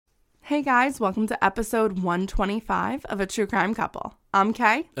Hey guys, welcome to episode 125 of A True Crime Couple. I'm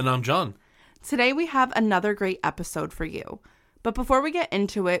Kay. And I'm John. Today we have another great episode for you. But before we get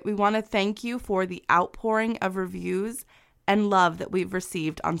into it, we want to thank you for the outpouring of reviews and love that we've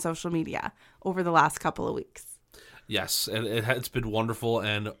received on social media over the last couple of weeks. Yes, and it's been wonderful,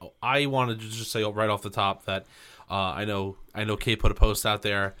 and I wanted to just say right off the top that I know Kay put a post out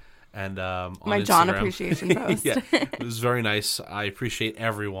there, and on my Instagram. John appreciation post. Yeah, it was very nice. I appreciate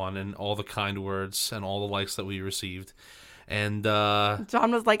everyone and all the kind words and all the likes that we received. And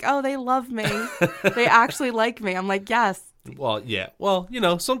John was like, "Oh, they love me. They actually like me." I'm like, "Yes." Well, yeah. Well,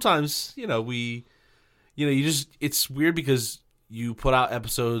 sometimes it's weird because you put out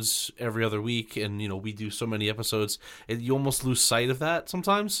episodes every other week, and we do so many episodes, and you almost lose sight of that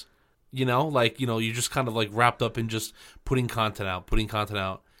sometimes. You just kind of like wrapped up in just putting content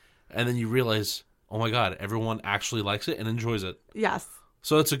out. And then you realize, oh my God, everyone actually likes it and enjoys it. Yes.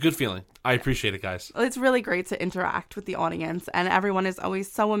 So it's a good feeling. I appreciate it, guys. It's really great to interact with the audience, and everyone is always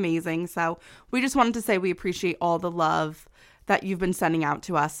so amazing. So we just wanted to say we appreciate all the love that you've been sending out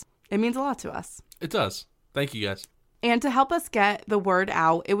to us. It means a lot to us. It does. Thank you, guys. And to help us get the word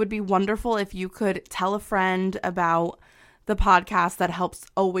out, it would be wonderful if you could tell a friend about the podcast. That helps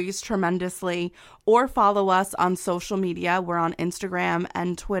always tremendously. Or follow us on social media. We're on Instagram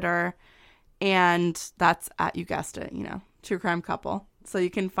and Twitter. And that's at, you guessed it, True Crime Couple. So you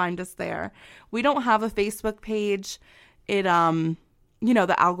can find us there. We don't have a Facebook page. It,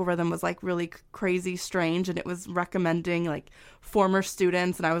 the algorithm was like really crazy strange. And it was recommending like former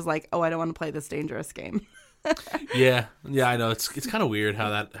students. And I was like, oh, I don't want to play this dangerous game. Yeah, I know. It's kind of weird how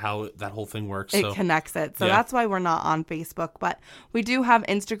that whole thing works. It connects it. So That's why we're not on Facebook. But we do have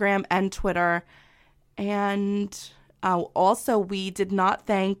Instagram and Twitter. And also, we did not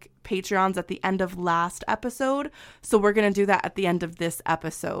thank Patreons at the end of last episode. So we're going to do that at the end of this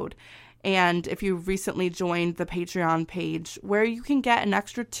episode. And if you recently joined the Patreon page, where you can get an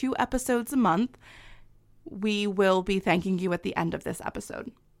extra 2 episodes a month, we will be thanking you at the end of this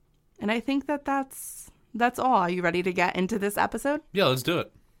episode. And I think that's all. Are you ready to get into this episode? Yeah, let's do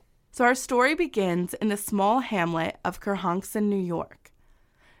it. So our story begins in the small hamlet of Hudson, New York.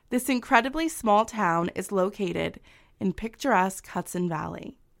 This incredibly small town is located in picturesque Hudson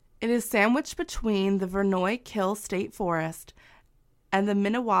Valley. It is sandwiched between the Vernoy Kill State Forest and the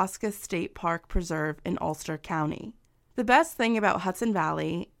Minnewaska State Park Preserve in Ulster County. The best thing about Hudson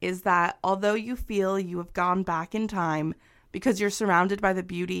Valley is that although you feel you have gone back in time because you're surrounded by the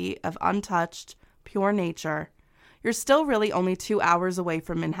beauty of untouched, pure nature, you're still really only 2 hours away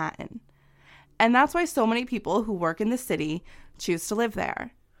from Manhattan. And that's why so many people who work in the city choose to live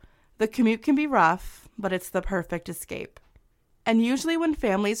there. The commute can be rough, but it's the perfect escape. And usually when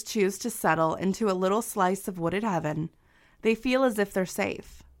families choose to settle into a little slice of wooded heaven, they feel as if they're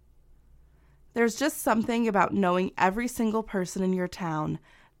safe. There's just something about knowing every single person in your town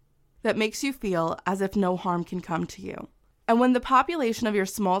that makes you feel as if no harm can come to you. And when the population of your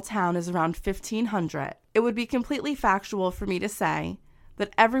small town is around 1,500, it would be completely factual for me to say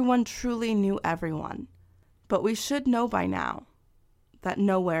that everyone truly knew everyone. But we should know by now that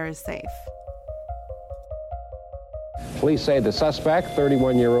nowhere is safe. Police say the suspect,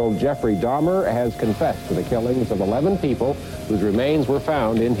 31-year-old Jeffrey Dahmer, has confessed to the killings of 11 people whose remains were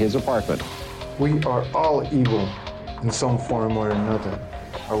found in his apartment. We are all evil in some form or another,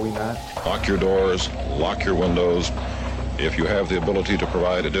 are we not? Lock your doors, lock your windows. If you have the ability to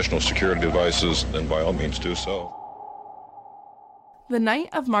provide additional security devices, then by all means do so. The night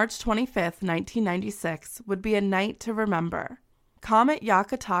of March 25th, 1996 would be a night to remember. Comet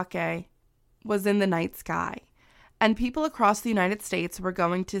Yakutake was in the night sky, and people across the United States were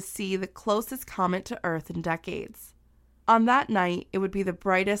going to see the closest comet to Earth in decades. On that night, it would be the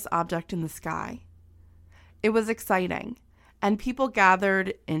brightest object in the sky. It was exciting, and people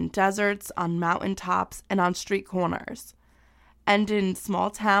gathered in deserts, on mountaintops, and on street corners. And in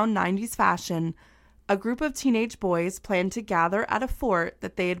small-town 90s fashion, a group of teenage boys planned to gather at a fort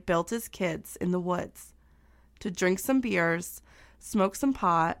that they had built as kids in the woods, to drink some beers, smoke some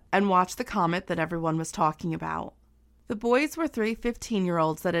pot, and watch the comet that everyone was talking about. The boys were 3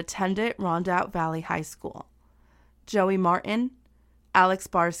 15-year-olds that attended Rondout Valley High School: Joey Martin, Alex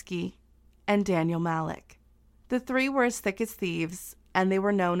Barsky, and Daniel Malik. The 3 were as thick as thieves, and they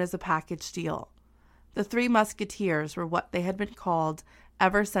were known as a package deal. The 3 Musketeers were what they had been called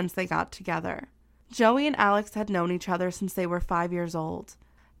ever since they got together. Joey and Alex had known each other since they were 5 years old,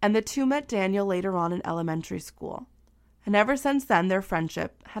 and the 2 met Daniel later on in elementary school. And ever since then, their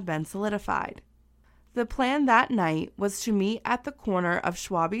friendship had been solidified. The plan that night was to meet at the corner of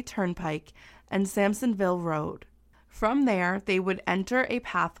Schwabe Turnpike and Sampsonville Road. From there, they would enter a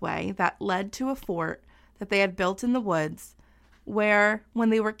pathway that led to a fort that they had built in the woods where,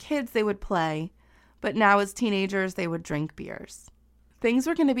 when they were kids, they would play, but now as teenagers, they would drink beers. Things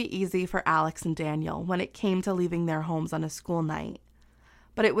were going to be easy for Alex and Daniel when it came to leaving their homes on a school night,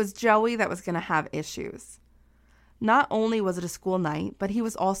 but it was Joey that was going to have issues. Not only was it a school night, but he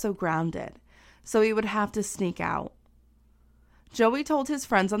was also grounded, so he would have to sneak out. Joey told his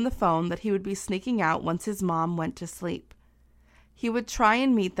friends on the phone that he would be sneaking out once his mom went to sleep. He would try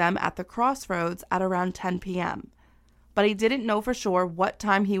and meet them at the crossroads at around 10 p.m., but he didn't know for sure what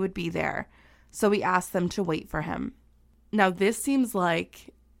time he would be there, so he asked them to wait for him. Now, this seems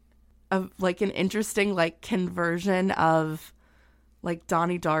like an interesting conversion of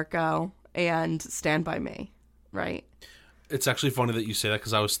Donnie Darko and Stand By Me, right? It's actually funny that you say that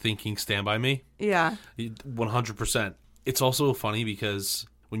because I was thinking Stand By Me. Yeah. 100%. It's also funny because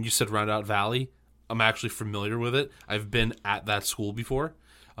when you said Roundout Valley, I'm actually familiar with it. I've been at that school before.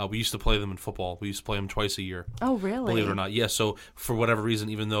 We used to play them in football. We used to play them twice a year. Oh, really? Believe it or not. Yeah, so for whatever reason,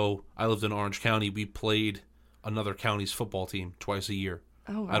 even though I lived in Orange County, we played another county's football team twice a year.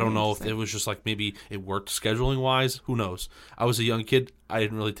 Oh, I don't know if it was just maybe it worked scheduling-wise. Who knows? I was a young kid. I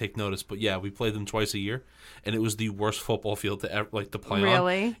didn't really take notice. But, yeah, we played them twice a year, and it was the worst football field to ever to play on.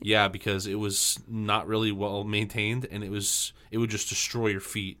 Really? Yeah, because it was not really well maintained, and it would just destroy your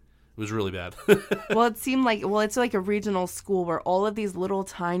feet. It was really bad. Well, it seemed it's like a regional school where all of these little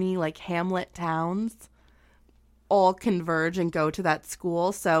tiny hamlet towns all converge and go to that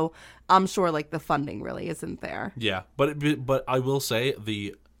school. So I'm sure the funding really isn't there. Yeah, but I will say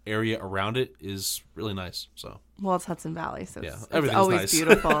the area around it is really nice. So well, it's Hudson Valley, so yeah, it's always nice.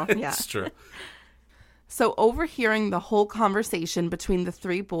 beautiful. Yeah, it's true. So overhearing the whole conversation between the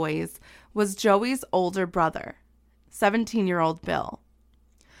three boys was Joey's older brother, 17-year-old Bill.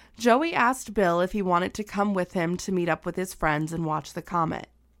 Joey asked Bill if he wanted to come with him to meet up with his friends and watch the comet.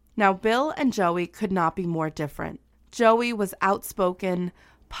 Now, Bill and Joey could not be more different. Joey was outspoken,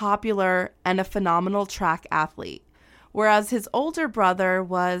 popular, and a phenomenal track athlete, whereas his older brother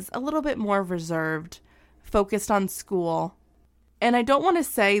was a little bit more reserved, focused on school. And I don't want to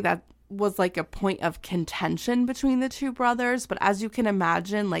say that was a point of contention between the two brothers, but as you can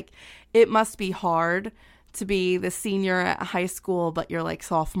imagine, it must be hard to be the senior at high school, but your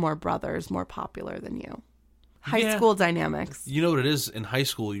sophomore brother is more popular than you. High school dynamics. You know what it is? In high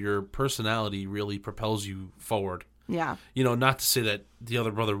school, your personality really propels you forward. Yeah. Not to say that the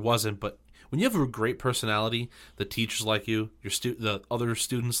other brother wasn't, but when you have a great personality, the teachers like you, the other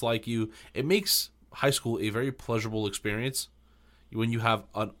students like you, it makes high school a very pleasurable experience when you have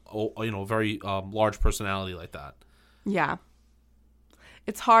a very large personality like that. Yeah.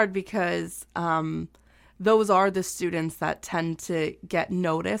 It's hard because those are the students that tend to get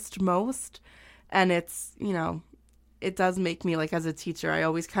noticed most. And it's, it does make me, as a teacher, I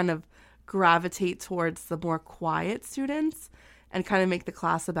always kind of gravitate towards the more quiet students and kind of make the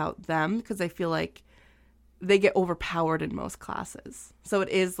class about them because I feel like they get overpowered in most classes. So it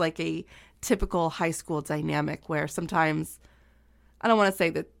is a typical high school dynamic where sometimes, I don't want to say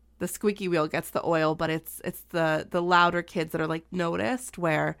that the squeaky wheel gets the oil, but it's the louder kids that are noticed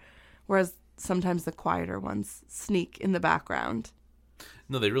whereas sometimes the quieter ones sneak in the background.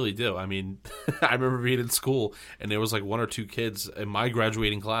 No, they really do. I mean, I remember being in school, and there was one or two kids in my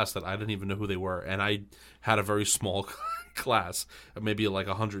graduating class that I didn't even know who they were, and I had a very small class, maybe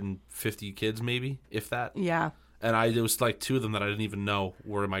 150 kids, maybe, if that. Yeah. And there was two of them that I didn't even know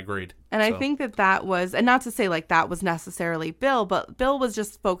were in my grade. And I think that was, and not to say that was necessarily Bill, but Bill was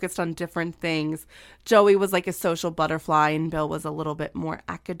just focused on different things. Joey was a social butterfly, and Bill was a little bit more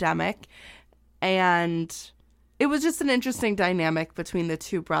academic. And it was just an interesting dynamic between the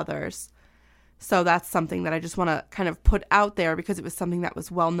two brothers. So that's something that I just want to kind of put out there because it was something that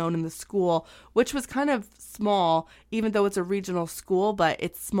was well known in the school, which was kind of small, even though it's a regional school, but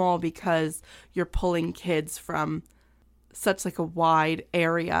it's small because you're pulling kids from such a wide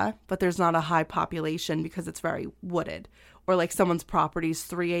area, but there's not a high population because it's very wooded, or someone's property is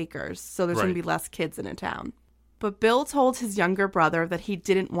 3 acres. So there's going to be less kids in a town. But Bill told his younger brother that he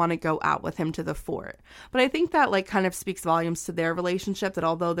didn't want to go out with him to the fort. But I think that kind of speaks volumes to their relationship, that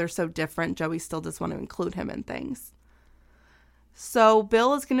although they're so different, Joey still does want to include him in things. So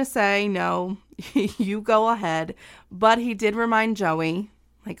Bill is going to say, no, you go ahead. But he did remind Joey,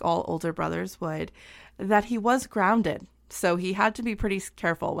 like all older brothers would, that he was grounded. So he had to be pretty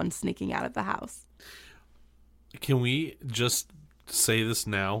careful when sneaking out of the house. Can we just say this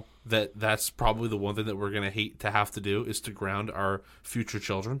now, that that's probably the one thing that we're going to hate to have to do, is to ground our future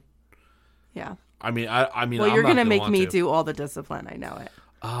children? Yeah. I mean, well, you're going to make me do all the discipline. I know it.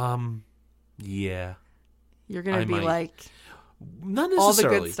 Yeah. You're going to be might. like Not all the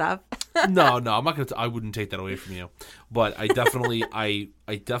necessarily. good stuff. No, I'm not gonna. I wouldn't take that away from you, but I definitely, I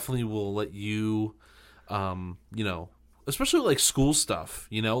definitely will let you, especially like school stuff.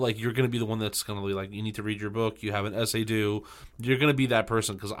 Like you're gonna be the one that's gonna be like, you need to read your book. You have an essay due. You're gonna be that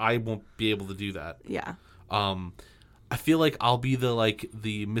person because I won't be able to do that. Yeah. I feel like I'll be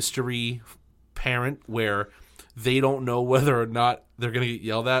the mystery parent where they don't know whether or not they're gonna get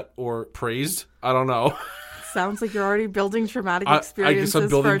yelled at or praised. I don't know. Sounds like you're already building traumatic I experiences. guess I'm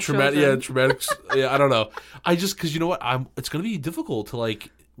building for traumatic. children. Yeah, traumatic. Yeah, I don't know. Because you know what? It's gonna be difficult to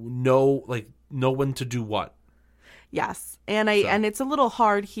know when to do what. Yes, and it's a little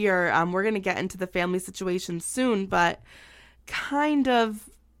hard here. We're gonna get into the family situation soon, but kind of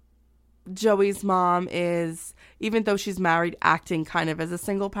Joey's mom is, even though she's married, acting kind of as a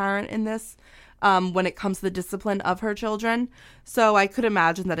single parent in this. When it comes to the discipline of her children, so I could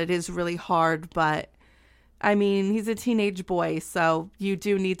imagine that it is really hard, but. I mean, he's a teenage boy, so you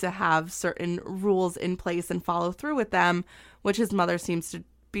do need to have certain rules in place and follow through with them, which his mother seems to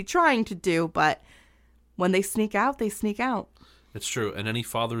be trying to do, but when they sneak out, they sneak out. It's true. And any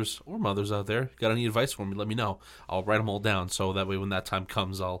fathers or mothers out there got any advice for me, let me know. I'll write them all down so that way when that time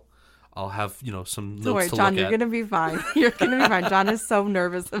comes, I'll have, some notes Don't worry, to John, look you're at. going to be fine. You're going to be fine. John is so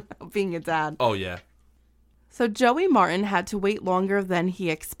nervous about being a dad. Oh, yeah. So Joey Martin had to wait longer than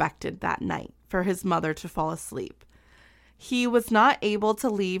he expected that night for his mother to fall asleep. He was not able to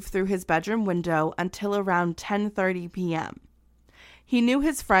leave through his bedroom window until around 10:30 p.m. He knew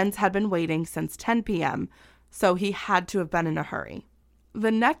his friends had been waiting since 10 p.m., so he had to have been in a hurry.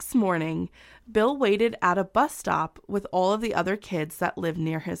 The next morning, Bill waited at a bus stop with all of the other kids that lived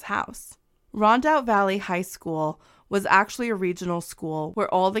near his house. Rondout Valley High School was actually a regional school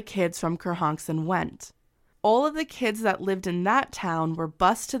where all the kids from Kerhonkson went. All of the kids that lived in that town were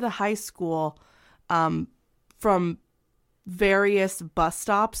bused to the high school from various bus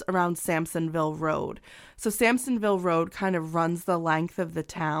stops around Samsonville Road. So Samsonville Road kind of runs the length of the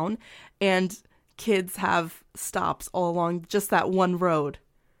town, and kids have stops all along just that one road.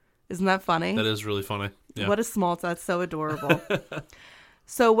 Isn't that funny? That is really funny. Yeah. What a small, that's so adorable.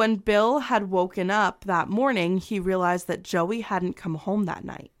 So when Bill had woken up that morning, he realized that Joey hadn't come home that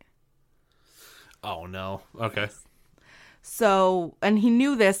night. Oh, no. Okay. So, and he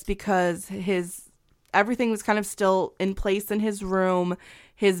knew this because everything was kind of still in place in his room.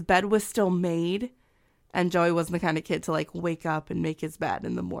 His bed was still made, and Joey wasn't the kind of kid to wake up and make his bed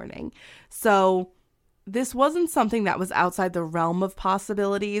in the morning. So this wasn't something that was outside the realm of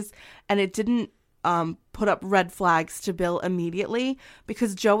possibilities, and it didn't put up red flags to Bill immediately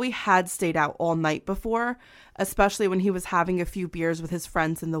because Joey had stayed out all night before, especially when he was having a few beers with his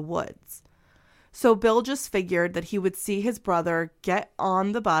friends in the woods. So Bill just figured that he would see his brother get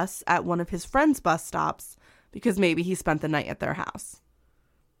on the bus at one of his friends' bus stops because maybe he spent the night at their house.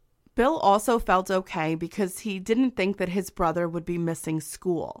 Bill also felt okay because he didn't think that his brother would be missing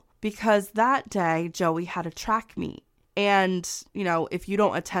school because that day Joey had a track meet. And, if you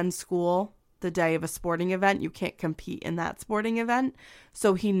don't attend school the day of a sporting event, you can't compete in that sporting event.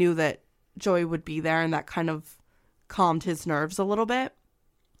 So he knew that Joey would be there, and that kind of calmed his nerves a little bit.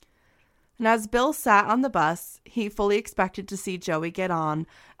 And as Bill sat on the bus, he fully expected to see Joey get on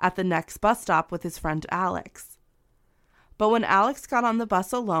at the next bus stop with his friend Alex. But when Alex got on the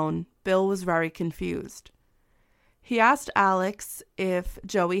bus alone, Bill was very confused. He asked Alex if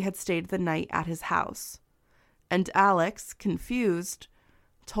Joey had stayed the night at his house. And Alex, confused,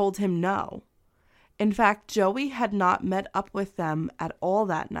 told him no. In fact, Joey had not met up with them at all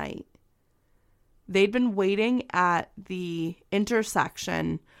that night. They'd been waiting at the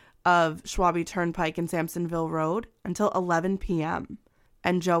intersection of Schwabe Turnpike and Samsonville Road until 11 p.m.,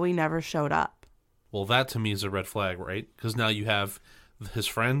 and Joey never showed up. Well, that to me is a red flag, right? Because now you have his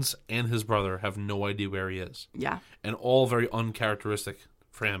friends and his brother have no idea where he is. Yeah. And all very uncharacteristic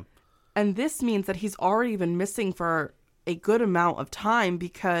for him. And this means that he's already been missing for a good amount of time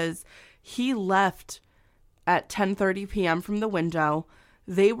because he left at 10:30 p.m. from the window.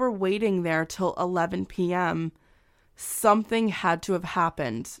 They were waiting there till 11 p.m., something had to have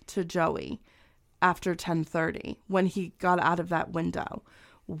happened to Joey after 10:30 when he got out of that window.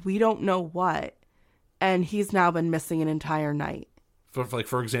 We don't know what, and he's now been missing an entire night.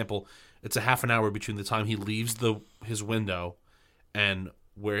 For example, it's a half an hour between the time he leaves his window and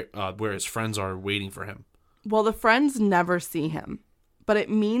where his friends are waiting for him. Well, the friends never see him, but it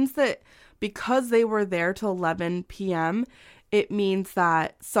means that because they were there till 11 p.m., it means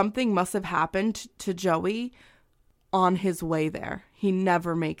that something must have happened to Joey on his way there. He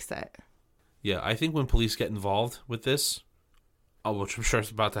never makes it. Yeah, I think when police get involved with this, which I'm sure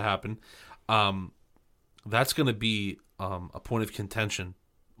is about to happen, that's going to be a point of contention.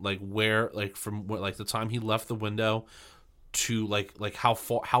 Like where, like from like the time he left the window to like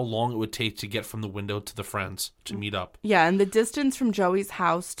how long it would take to get from the window to the friends to meet up. Yeah, and the distance from Joey's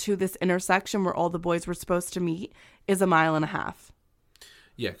house to this intersection where all the boys were supposed to meet is 1.5 miles.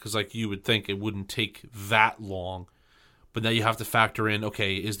 Yeah, because like you would think it wouldn't take that long, but now you have to factor in,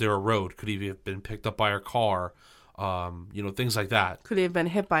 okay, is there a road? Could he have been picked up by a car? Things like that. Could he have been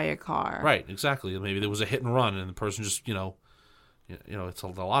hit by a car? Right, exactly. Maybe there was a hit and run, and the person just, it's a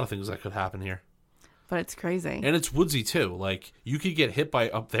lot of things that could happen here. But it's crazy. And it's woodsy too. Like you could get hit by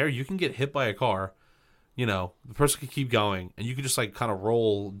up there. You can get hit by a car. The person could keep going, and you could just like kind of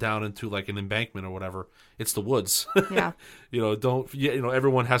roll down into like an embankment or whatever. It's the woods. Yeah.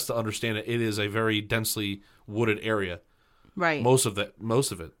 Everyone has to understand it. It is a very densely wooded area. Right. Most of it.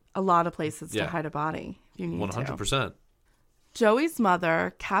 A lot of places Yeah. to hide a body if you need 100%. to. Joey's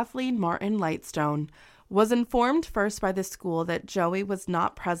mother, Kathleen Martin Lightstone, was informed first by the school that Joey was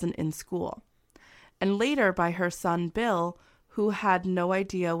not present in school, and later by her son Bill, who had no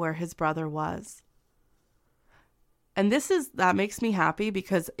idea where his brother was. And that makes me happy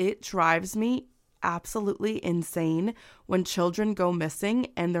because it drives me absolutely insane when children go missing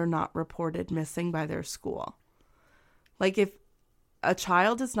and they're not reported missing by their school. Like if a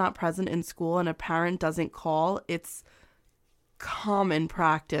child is not present in school and a parent doesn't call, it's common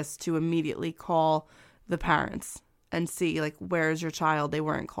practice to immediately call the parents and see like, where's your child? They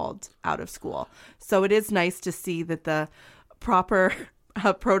weren't called out of school. So it is nice to see that the proper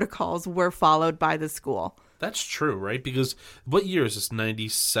protocols were followed by the school. That's true, right? Because what year is this?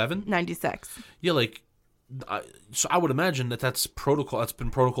 97? 96. Yeah, so I would imagine that's protocol. That's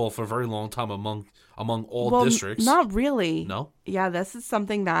been protocol for a very long time among all districts. Not really. No? Yeah, this is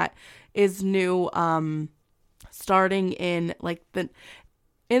something that is new. Starting in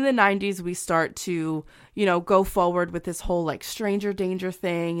in the 90s, we start to, go forward with this whole stranger danger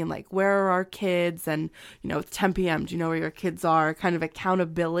thing and where are our kids? And, it's 10 p.m. Do you know where your kids are? Kind of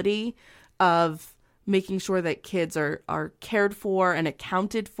accountability of making sure that kids are cared for and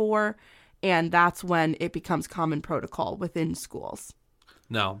accounted for. And that's when it becomes common protocol within schools.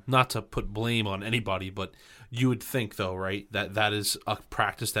 Now, not to put blame on anybody, but you would think, though, right, that is a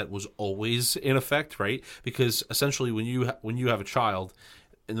practice that was always in effect, right? Because essentially when you have a child,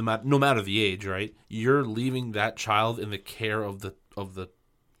 no matter the age, right, you're leaving that child in the care of the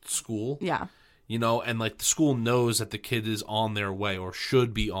school. Yeah. And the school knows that the kid is on their way or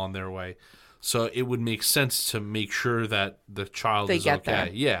should be on their way. So it would make sense to make sure that the child is okay. There.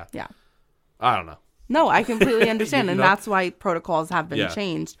 Yeah. Yeah. I don't know. No, I completely understand. And know? that's why protocols have been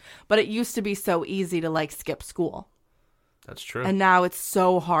changed. But it used to be so easy to skip school. That's true. And now it's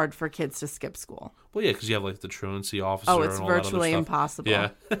so hard for kids to skip school. Well, yeah, because you have the truancy officer. Oh, it's and all virtually that other stuff. impossible. Yeah.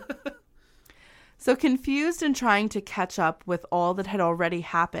 So confused and trying to catch up with all that had already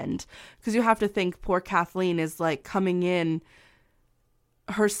happened, because you have to think poor Kathleen is coming in.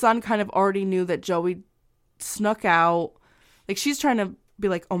 Her son kind of already knew that Joey snuck out. She's trying to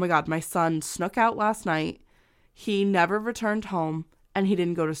be oh my God, my son snuck out last night. He never returned home and he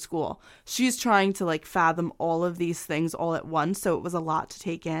didn't go to school. She's trying to fathom all of these things all at once. So it was a lot to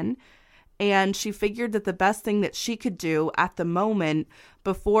take in. And she figured that the best thing that she could do at the moment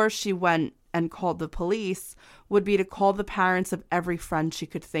before she went and called the police would be to call the parents of every friend she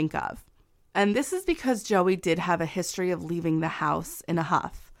could think of. And this is because Joey did have a history of leaving the house in a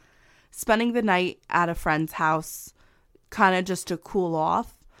huff, spending the night at a friend's house, kind of just to cool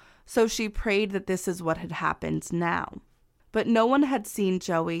off. So she prayed that this is what had happened now. But no one had seen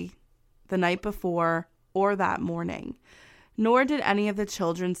Joey the night before or that morning, nor did any of the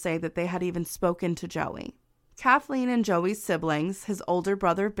children say that they had even spoken to Joey. Kathleen and Joey's siblings, his older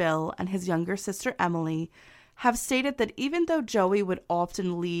brother Bill and his younger sister Emily, have stated that even though Joey would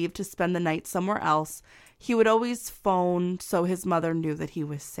often leave to spend the night somewhere else, he would always phone so his mother knew that he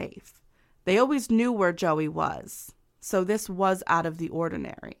was safe. They always knew where Joey was, so this was out of the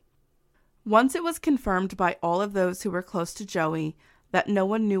ordinary. Once it was confirmed by all of those who were close to Joey that no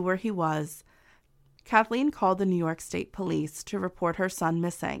one knew where he was, Kathleen called the New York State Police to report her son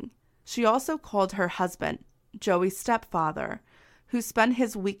missing. She also called her husband, Joey's stepfather, who spent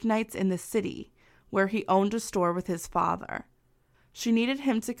his weeknights in the city, where he owned a store with his father. She needed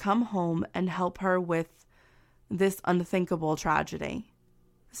him to come home and help her with this unthinkable tragedy.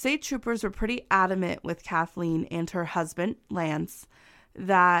 State troopers were pretty adamant with Kathleen and her husband, Lance,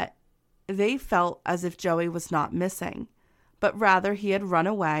 that they felt as if Joey was not missing, but rather he had run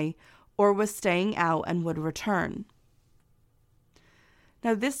away or was staying out and would return.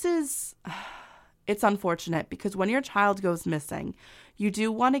 Now it's unfortunate because when your child goes missing, you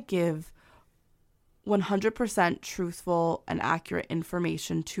do want to give 100% truthful and accurate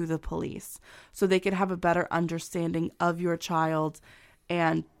information to the police so they could have a better understanding of your child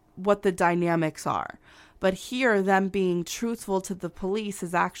and what the dynamics are. But here, them being truthful to the police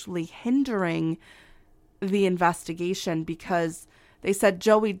is actually hindering the investigation because they said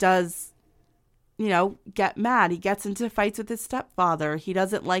Joey does, get mad. He gets into fights with his stepfather. He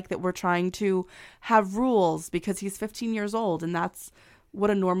doesn't like that we're trying to have rules because he's 15 years old and that's what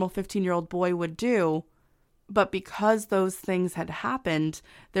a normal 15-year-old boy would do. But because those things had happened,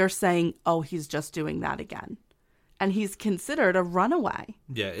 they're saying, oh, he's just doing that again. And he's considered a runaway.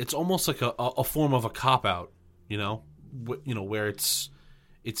 Yeah, it's almost like a form of a cop-out, where it's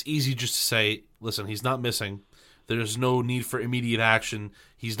easy just to say, listen, he's not missing. There's no need for immediate action.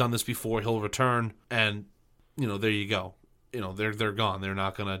 He's done this before. He'll return. And, there you go. They're gone. They're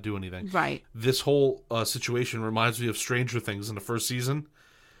not going to do anything. Right. This whole situation reminds me of Stranger Things in the first season.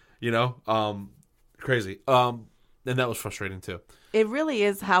 Crazy. And that was frustrating too. It really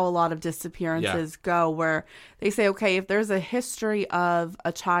is how a lot of disappearances go, where they say, okay, if there's a history of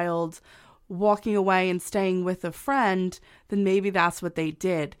a child walking away and staying with a friend, then maybe that's what they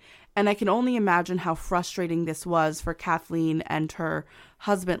did. And I can only imagine how frustrating this was for Kathleen and her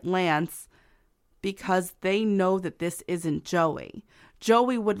husband, Lance, because they know that this isn't Joey.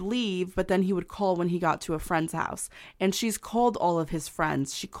 Joey would leave, but then he would call when he got to a friend's house. And she's called all of his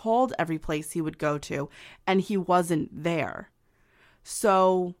friends. She called every place he would go to, and he wasn't there.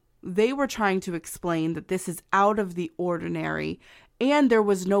 So they were trying to explain that this is out of the ordinary, and there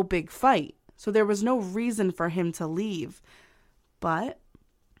was no big fight. So there was no reason for him to leave. But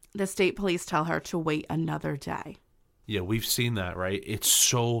the state police tell her to wait another day. Yeah, we've seen that, right? It's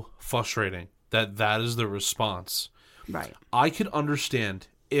so frustrating that is the response. Right. I could understand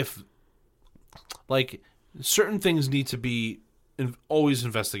if, certain things need to be always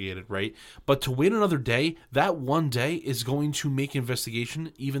investigated, right? But to wait another day, that one day is going to make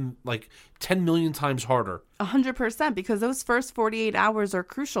investigation even 10 million times harder. 100%, because those first 48 hours are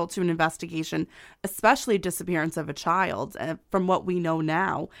crucial to an investigation, especially disappearance of a child, from what we know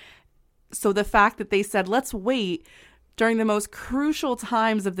now. So the fact that they said, let's wait during the most crucial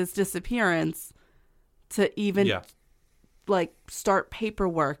times of this disappearance to even start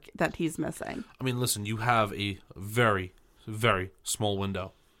paperwork that he's missing. I mean, listen, you have a very, very small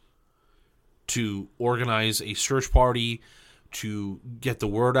window to organize a search party, to get the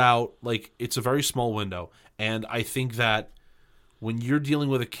word out. It's a very small window. And I think that when you're dealing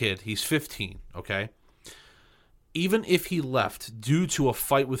with a kid, he's 15, okay? Even if he left due to a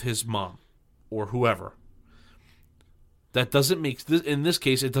fight with his mom or whoever, that doesn't make, in this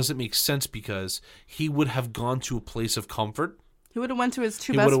case, it doesn't make sense because he would have gone to a place of comfort. He would have went to his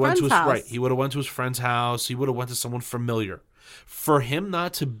best friend's house. Right. He would have went to his friend's house. He would have went to someone familiar. For him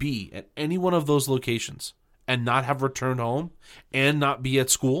not to be at any one of those locations and not have returned home and not be at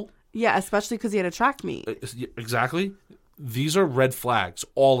school. Yeah, especially because he had a track meet. Exactly. These are red flags,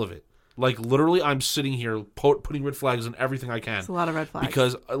 all of it. Literally, I'm sitting here putting red flags on everything I can. It's a lot of red flags.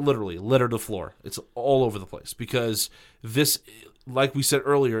 Because literally, littered the floor. It's all over the place. Because this, like we said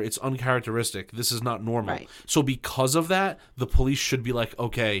earlier, it's uncharacteristic. This is not normal. Right. So because of that, the police should be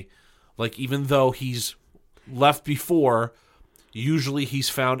okay, even though he's left before, usually he's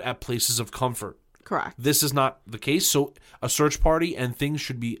found at places of comfort. Correct. This is not the case. So a search party and things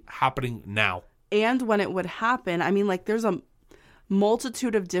should be happening now. And when it would happen, I mean, there's a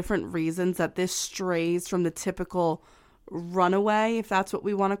multitude of different reasons that this strays from the typical runaway, if that's what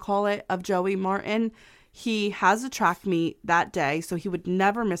we want to call it, of Joey Martin. He has a track meet that day, so he would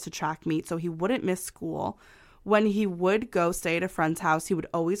never miss a track meet, so he wouldn't miss school. When he would go stay at a friend's house, he would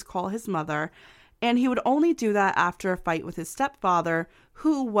always call his mother, and he would only do that after a fight with his stepfather,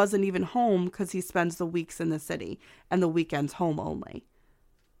 who wasn't even home because he spends the weeks in the city and the weekends home only.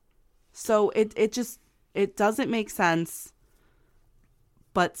 So it doesn't make sense.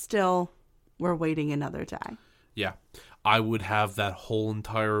 But still, we're waiting another day. Yeah. I would have that whole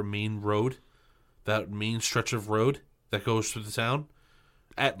entire main road, that main stretch of road that goes through the town,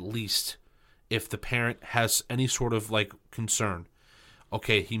 at least if the parent has any sort of concern.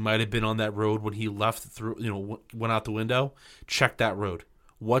 Okay, he might have been on that road when he left through, went out the window. Check that road.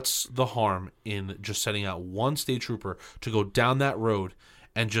 What's the harm in just sending out one state trooper to go down that road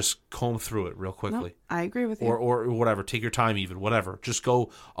and just comb through it real quickly? Nope, I agree with you. Or whatever. Take your time even. Whatever. Just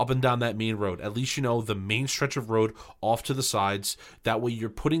go up and down that main road. At least the main stretch of road off to the sides. That way you're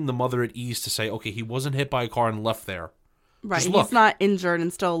putting the mother at ease to say, okay, he wasn't hit by a car and left there. Right. He's not injured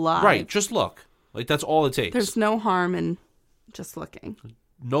and still alive. Right. Just look. That's all it takes. There's no harm in just looking.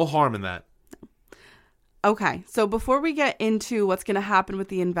 No harm in that. Okay, so before we get into what's going to happen with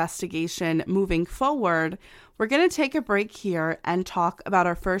the investigation moving forward, we're going to take a break here and talk about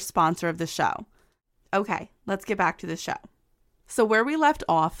our first sponsor of the show. Okay, let's get back to the show. So where we left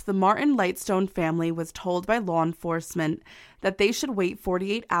off, the Martin Lightstone family was told by law enforcement that they should wait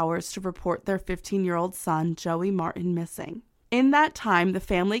 48 hours to report their 15-year-old son, Joey Martin, missing. In that time, the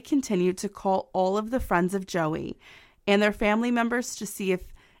family continued to call all of the friends of Joey and their family members to see if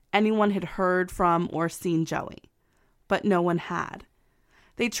anyone had heard from or seen Joey, but no one had.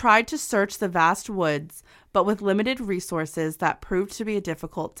 They tried to search the vast woods, but with limited resources, that proved to be a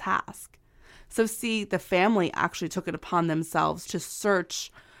difficult task. So see, the family actually took it upon themselves to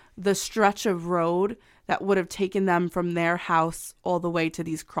search the stretch of road that would have taken them from their house all the way to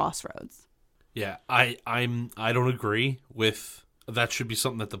these crossroads. Yeah, I don't agree with that. Should be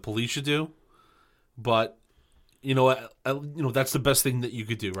something that the police should do, but that's the best thing that you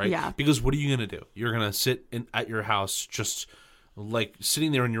could do, right? Yeah. Because what are you gonna do? You're gonna sit at your house, just like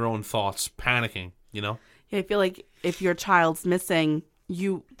sitting there in your own thoughts, panicking. Yeah, I feel like if your child's missing,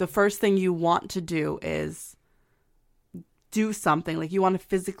 the first thing you want to do is do something. Like you want to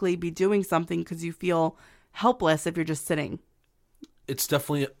physically be doing something because you feel helpless if you're just sitting. It's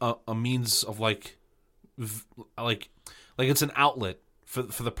definitely a means of like it's an outlet for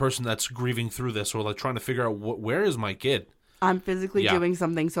the person that's grieving through this, or like trying to figure out where is my kid. I'm physically doing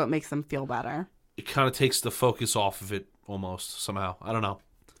something so it makes them feel better. It kind of takes the focus off of it almost somehow. I don't know.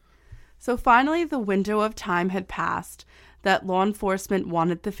 So finally, the window of time had passed that law enforcement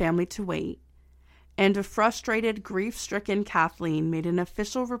wanted the family to wait, and a frustrated, grief-stricken Kathleen made an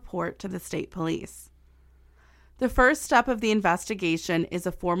official report to the state police. The first step of the investigation is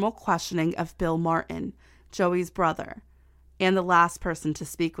a formal questioning of Bill Martin, Joey's brother, and the last person to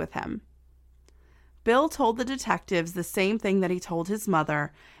speak with him. Bill told the detectives the same thing that he told his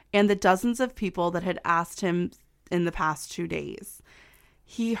mother and the dozens of people that had asked him in the past 2 days.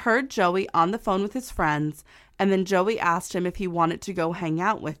 He heard Joey on the phone with his friends, and then Joey asked him if he wanted to go hang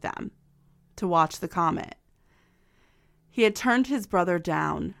out with them to watch the comet. He had turned his brother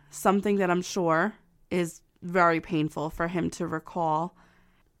down, something that I'm sure is very painful for him to recall.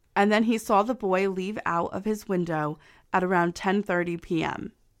 And then he saw the boy leave out of his window at around 10:30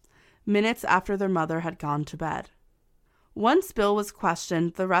 p.m., minutes after their mother had gone to bed. Once Bill was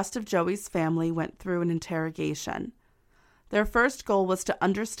questioned, the rest of Joey's family went through an interrogation. Their first goal was to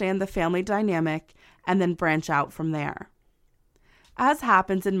understand the family dynamic and then branch out from there. As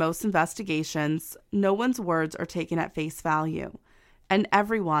happens in most investigations, no one's words are taken at face value, and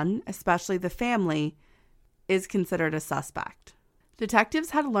everyone, especially the family, is considered a suspect.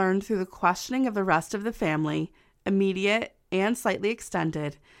 Detectives had learned through the questioning of the rest of the family, immediate and slightly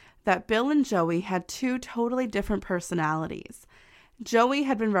extended, that Bill and Joey had two totally different personalities. Joey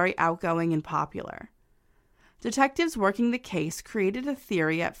had been very outgoing and popular. Detectives working the case created a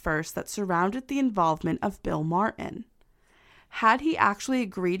theory at first that surrounded the involvement of Bill Martin. Had he actually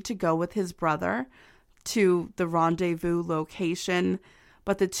agreed to go with his brother to the rendezvous location,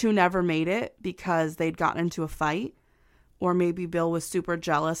 but the two never made it because they'd gotten into a fight? Or maybe Bill was super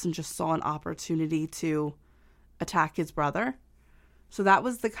jealous and just saw an opportunity to attack his brother? So that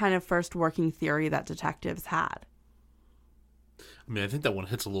was the kind of first working theory that detectives had. I mean, I think that one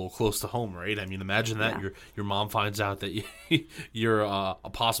hits a little close to home, right? I mean, imagine that your mom finds out that you're a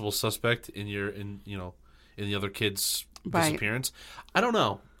possible suspect in the other kid's disappearance. I don't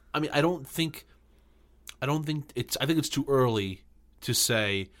know. I mean, I think it's too early to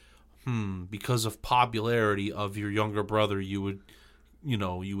say, because of popularity of your younger brother, you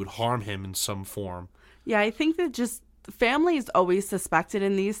would harm him in some form. Yeah, I think that just family is always suspected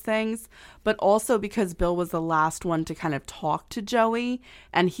in these things, but also because Bill was the last one to kind of talk to Joey,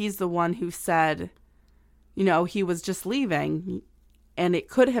 and he's the one who said, he was just leaving, and it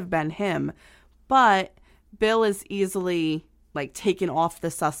could have been him. But Bill is easily taken off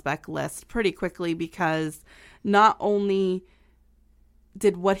the suspect list pretty quickly because not only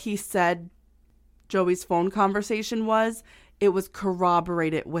did what he said Joey's phone conversation was, it was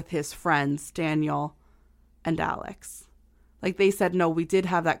corroborated with his friends, Daniel and Alex. They said, no, we did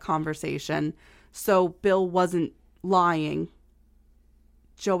have that conversation. So Bill wasn't lying.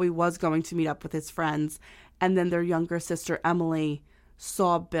 Joey was going to meet up with his friends. And then their younger sister, Emily,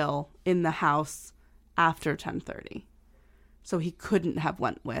 saw Bill in the house after 10:30. So he couldn't have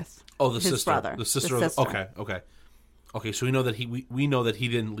went with his brother. The sister. Okay. So we know that we know that he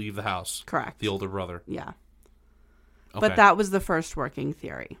didn't leave the house. Correct. The older brother. Yeah. Okay. But that was the first working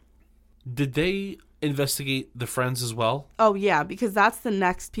theory. Did they investigate the friends as well? Oh, yeah, because that's the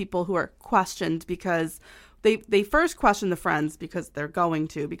next people who are questioned, because they first question the friends because they're going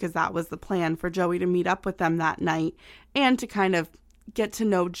to, because that was the plan for Joey to meet up with them that night and to kind of get to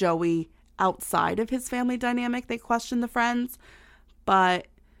know Joey outside of his family dynamic. They question the friends, but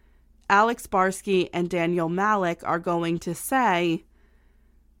Alex Barsky and Daniel Malik are going to say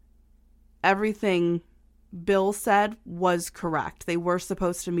everything Bill said was correct. They were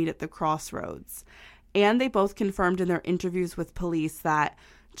supposed to meet at the crossroads. And they both confirmed in their interviews with police that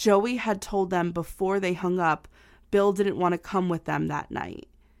Joey had told them before they hung up Bill didn't want to come with them that night.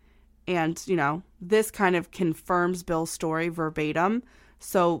 And, you know, this kind of confirms Bill's story verbatim.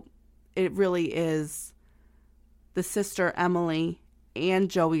 So it really is the sister Emily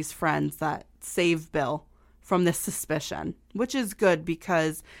and Joey's friends that save Bill from this suspicion, which is good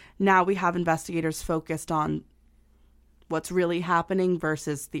because now we have investigators focused on what's really happening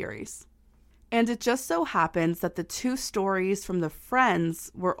versus theories. And it just so happens that the two stories from the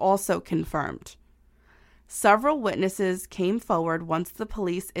friends were also confirmed. Several witnesses came forward once the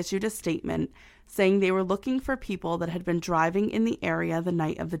police issued a statement saying they were looking for people that had been driving in the area the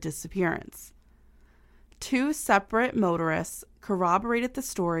night of the disappearance. Two separate motorists corroborated the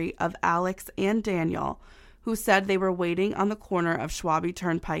story of Alex and Daniel, who said they were waiting on the corner of Schwabe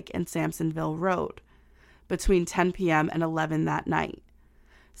Turnpike and Sampsonville Road between 10 p.m. and 11 that night.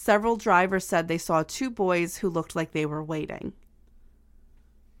 Several drivers said they saw two boys who looked like they were waiting.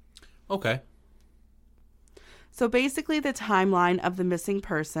 Okay. So basically the timeline of the missing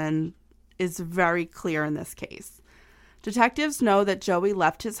person is very clear in this case. Detectives know that Joey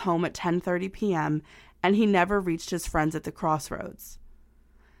left his home at 10:30 p.m. and he never reached his friends at the crossroads.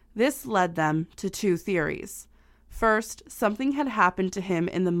 This led them to two theories. First, something had happened to him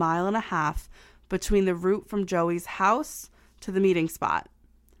in the 1.5 miles between the route from Joey's house to the meeting spot.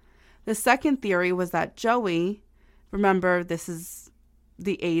 The second theory was that Joey, remember this is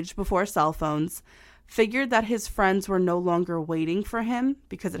the age before cell phones, figured that his friends were no longer waiting for him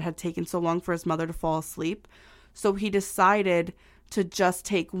because it had taken so long for his mother to fall asleep. So he decided to just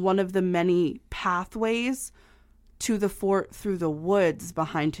take one of the many pathways to the fort through the woods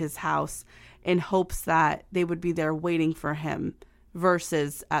behind his house in hopes that they would be there waiting for him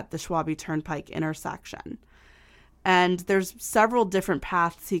versus at the Schwabe Turnpike intersection. And there's several different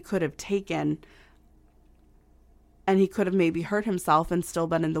paths he could have taken, and he could have maybe hurt himself and still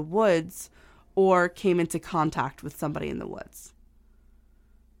been in the woods or came into contact with somebody in the woods.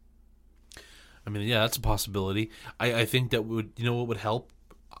 I mean, yeah, that's a possibility. I think that would, you know what would help?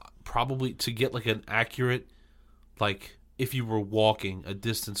 Probably to get like an accurate, like if you were walking a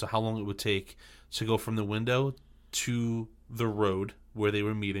distance of how long it would take to go from the window to the road where they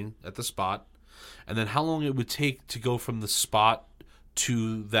were meeting at the spot, and then how long it would take to go from the spot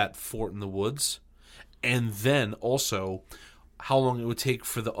to that fort in the woods, and then also how long it would take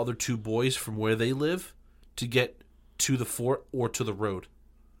for the other two boys from where they live to get to the fort or to the road.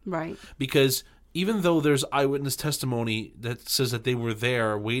 Right. Because even though there's eyewitness testimony that says that they were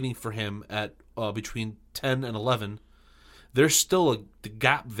there waiting for him at between 10 and 11, there's still the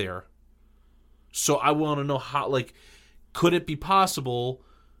gap there. So I want to know how, like, could it be possible,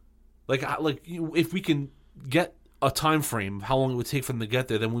 like if we can get a time frame of how long it would take for them to get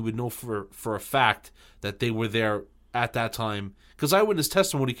there, then we would know for a fact that they were there at that time. Because eyewitness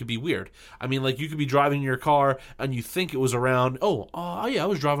testimony could be weird. I mean, like, you could be driving your car and you think it was around, I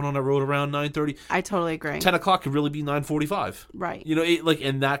was driving on that road around 9:30. I totally agree. 10 o'clock could really be 9:45. Right. You know,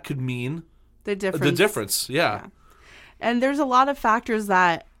 and that could mean the difference. Yeah. And there's a lot of factors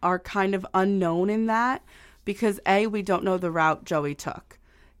that are kind of unknown in that because, A, we don't know the route Joey took.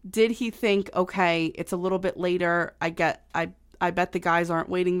 Did he think, okay, it's a little bit later, I bet the guys aren't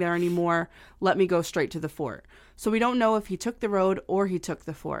waiting there anymore, let me go straight to the fort. So we don't know if he took the road or he took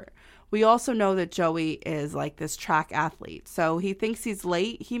the fort. We also know that Joey is like this track athlete. So he thinks he's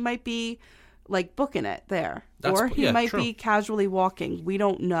late. He might be like booking it there. Or he might be casually walking. We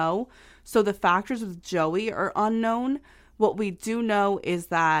don't know. So the factors with Joey are unknown. What we do know is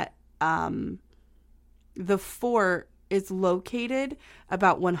that the fort is located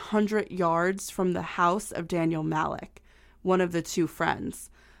about 100 yards from the house of Daniel Malik, one of the two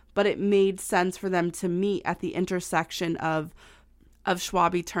friends. But it made sense for them to meet at the intersection of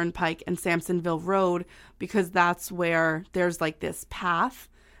Schwabe Turnpike and Sampsonville Road because that's where there's like this path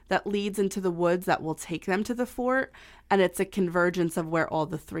that leads into the woods that will take them to the fort, and it's a convergence of where all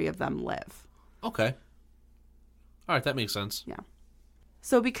the three of them live. Okay. All right, that makes sense. Yeah.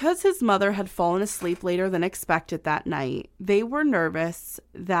 So because his mother had fallen asleep later than expected that night, they were nervous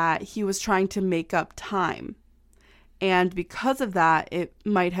that he was trying to make up time. And because of that, it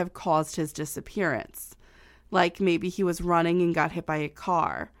might have caused his disappearance. Like maybe he was running and got hit by a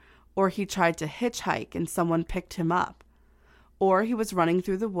car, or he tried to hitchhike and someone picked him up, or he was running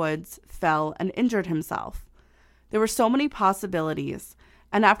through the woods, fell, and injured himself. There were so many possibilities,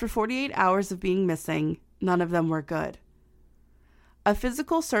 and after 48 hours of being missing, none of them were good. A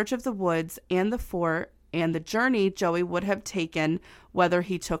physical search of the woods and the fort and the journey Joey would have taken, whether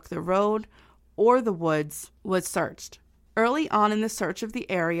he took the road or the woods, was searched. Early on in the search of the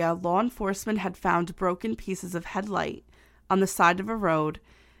area, law enforcement had found broken pieces of headlight on the side of a road,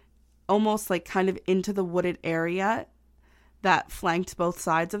 almost like kind of into the wooded area that flanked both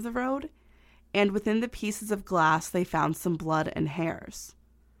sides of the road, and within the pieces of glass they found some blood and hairs.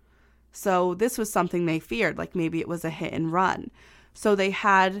 So this was something they feared, like maybe it was a hit and run. So they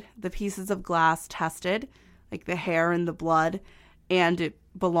had the pieces of glass tested, like the hair and the blood, and it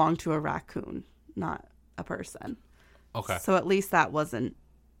belonged to a raccoon, not a person. Okay. So at least that wasn't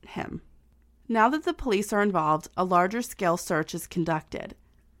him. Now that the police are involved, a larger scale search is conducted.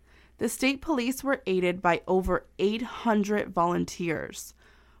 The state police were aided by over 800 volunteers,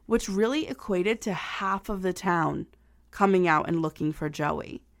 which really equated to half of the town coming out and looking for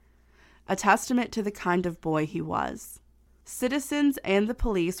Joey. A testament to the kind of boy he was. Citizens and the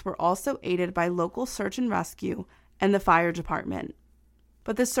police were also aided by local search and rescue and the fire department.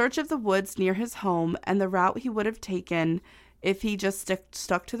 But the search of the woods near his home and the route he would have taken if he just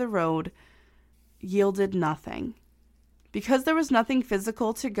stuck to the road yielded nothing. Because there was nothing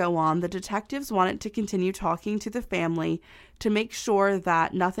physical to go on, the detectives wanted to continue talking to the family to make sure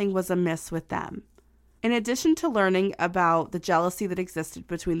that nothing was amiss with them. In addition to learning about the jealousy that existed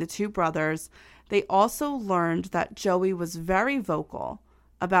between the two brothers, they also learned that Joey was very vocal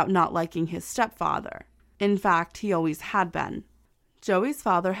about not liking his stepfather. In fact, he always had been. Joey's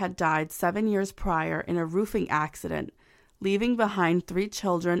father had died 7 years prior in a roofing accident, leaving behind 3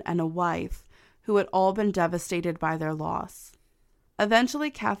 children and a wife who had all been devastated by their loss. Eventually,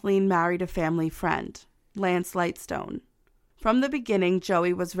 Kathleen married a family friend, Lance Lightstone. From the beginning,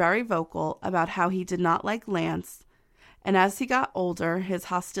 Joey was very vocal about how he did not like Lance, and as he got older, his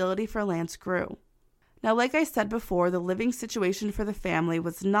hostility for Lance grew. Now, like I said before, the living situation for the family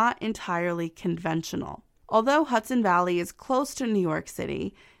was not entirely conventional. Although Hudson Valley is close to New York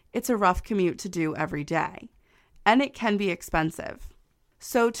City, it's a rough commute to do every day, and it can be expensive.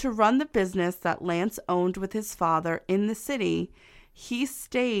 So to run the business that Lance owned with his father in the city, he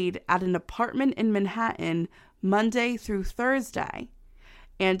stayed at an apartment in Manhattan Monday through Thursday,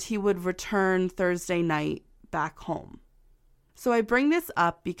 and he would return Thursday night back home. So I bring this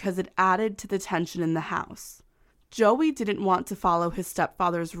up because it added to the tension in the house. Joey didn't want to follow his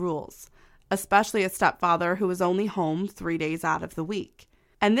stepfather's rules, especially a stepfather who was only home 3 days out of the week.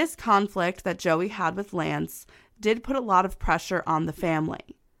 And this conflict that Joey had with Lance did put a lot of pressure on the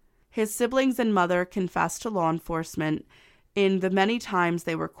family. His siblings and mother confessed to law enforcement in the many times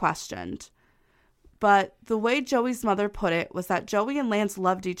they were questioned. But the way Joey's mother put it was that Joey and Lance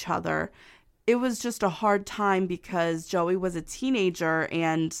loved each other. It was just a hard time because Joey was a teenager,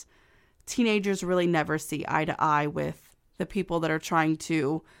 and teenagers really never see eye to eye with the people that are trying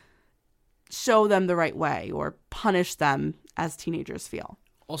to show them the right way or punish them as teenagers feel.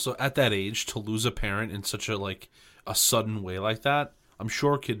 Also, at that age, to lose a parent in such a sudden way like that, I'm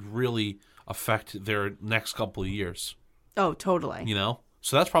sure could really affect their next couple of years. Oh, totally. You know?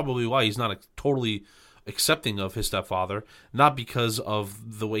 So that's probably why he's not totally accepting of his stepfather, not because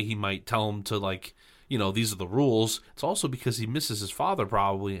of the way he might tell him to, these are the rules. It's also because he misses his father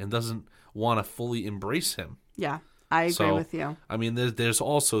probably and doesn't want to fully embrace him. Yeah, I agree with you. I mean, there's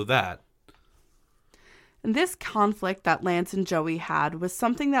also that. And this conflict that Lance and Joey had was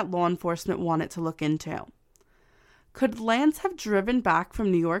something that law enforcement wanted to look into. Could Lance have driven back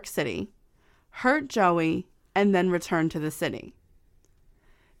from New York City, hurt Joey, and then returned to the city?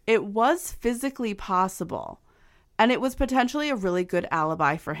 It was physically possible, and it was potentially a really good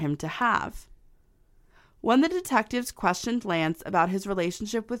alibi for him to have. When the detectives questioned Lance about his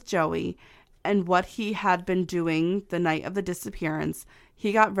relationship with Joey and what he had been doing the night of the disappearance,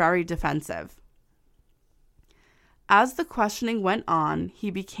 he got very defensive. As the questioning went on, he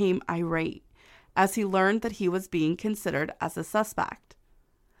became irate as he learned that he was being considered as a suspect.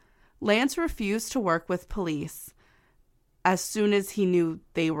 Lance refused to work with police as soon as he knew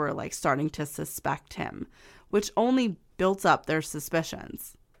they were starting to suspect him, which only built up their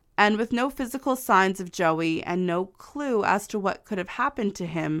suspicions. And with no physical signs of Joey and no clue as to what could have happened to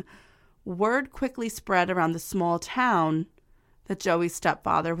him, word quickly spread around the small town that Joey's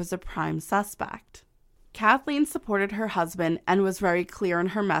stepfather was a prime suspect. Kathleen supported her husband and was very clear in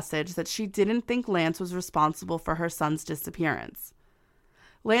her message that she didn't think Lance was responsible for her son's disappearance.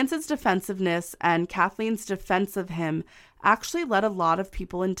 Lance's defensiveness and Kathleen's defense of him actually led a lot of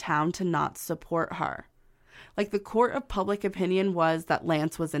people in town to not support her. Like, the court of public opinion was that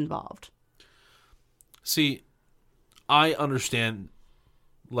Lance was involved. See, I understand,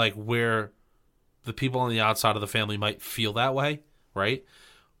 like, where the people on the outside of the family might feel that way, right?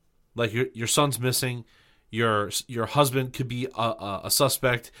 Like, your son's missing, your husband could be a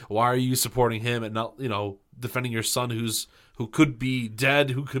suspect. Why are you supporting him and not, defending your son who could be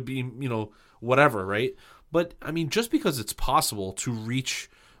dead, who could be, whatever, right? But I mean, just because it's possible to reach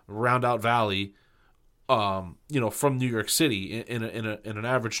Roundout Valley, from New York City in an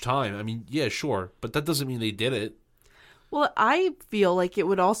average time, I mean, yeah, sure, but that doesn't mean they did it. Well, I feel like it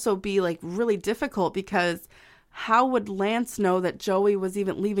would also be like really difficult because how would Lance know that Joey was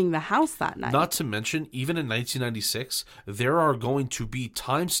even leaving the house that night? Not to mention, even in 1996, there are going to be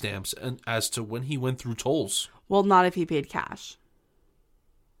timestamps as to when he went through tolls. Well, not if he paid cash.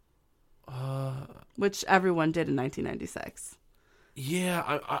 Which everyone did in 1996.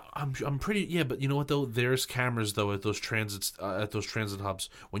 Yeah, I'm pretty. Yeah, but you know what though? There's cameras though at those transit hubs.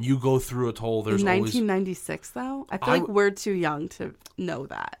 When you go through a toll, there's in always 1996 though. I feel like we're too young to know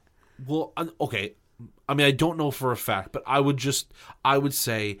that. Well, okay. I mean, I don't know for a fact, but I would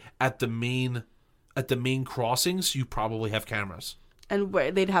say at the main crossings, you probably have cameras. And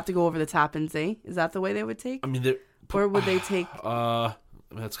where they'd have to go over the Tappan Zee. Is that the way they would take? I mean, or would they take?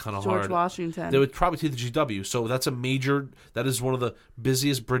 That's kind of George hard. Washington. They would probably take the GW. So that is one of the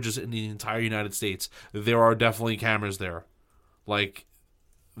busiest bridges in the entire United States. There are definitely cameras there. Like,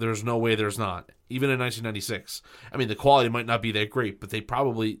 there's no way there's not. Even in 1996. I mean, the quality might not be that great, but they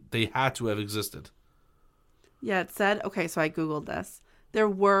had to have existed. Yeah, it said, okay, so I Googled this. There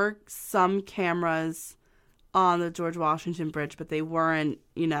were some cameras on the George Washington Bridge, but they weren't,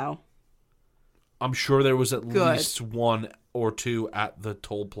 I'm sure there was at good. least one or two at the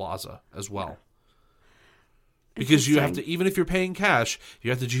toll plaza as well. Because you have to, even if you're paying cash, you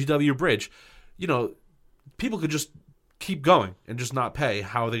have the GW bridge. People could just keep going and just not pay.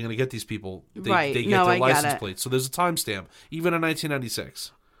 How are they going to get these people? Right. They get their license plates. So there's a timestamp, even in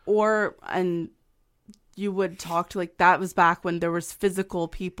 1996. And you would talk to, that was back when there was physical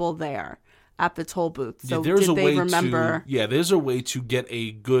people there at the toll booth. So yeah, did they remember? There's a way to get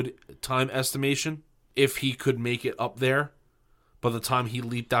a good time estimation if he could make it up there by the time he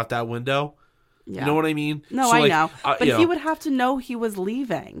leaped out that window. Yeah. You know what I mean? No, so I know. But he would have to know he was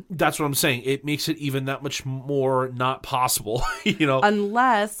leaving. That's what I'm saying. It makes it even that much more not possible,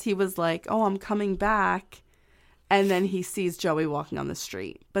 Unless he was like, oh, I'm coming back. And then he sees Joey walking on the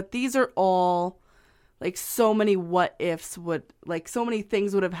street. But these are all, so many what ifs so many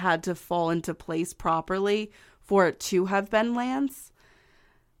things would have had to fall into place properly for it to have been Lance.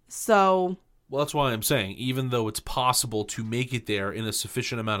 So... Well, that's why I'm saying, even though it's possible to make it there in a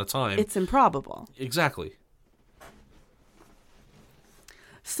sufficient amount of time... It's improbable. Exactly.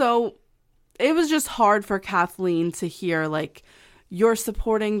 So, it was just hard for Kathleen to hear, you're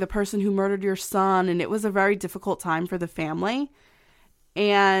supporting the person who murdered your son, and it was a very difficult time for the family.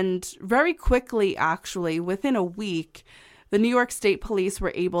 And very quickly, actually, within a week, the New York State Police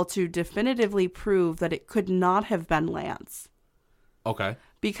were able to definitively prove that it could not have been Lance. Okay.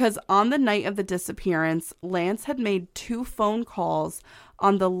 Because on the night of the disappearance, Lance had made 2 phone calls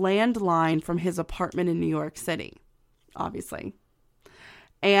on the landline from his apartment in New York City, obviously.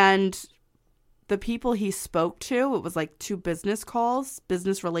 And the people he spoke to, it was 2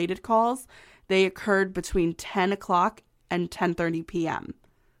 business-related calls. They occurred between 10 o'clock and 10:30 p.m.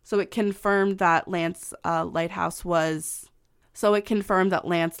 So it confirmed that Lance Lightstone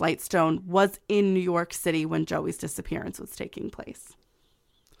was in New York City when Joey's disappearance was taking place.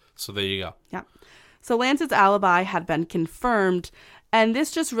 So there you go. Yeah. So Lance's alibi had been confirmed, and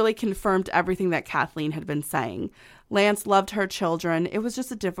this just really confirmed everything that Kathleen had been saying. Lance loved her children. It was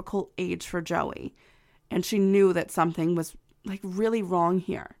just a difficult age for Joey, and she knew that something was really wrong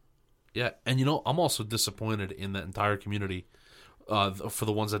here. Yeah, and I'm also disappointed in that entire community for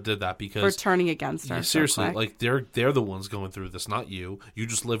the ones that did that, because for turning against her. Yeah, seriously, they're the ones going through this, not you. You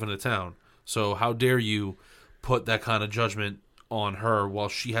just live in a town, so how dare you put that kind of judgment on her while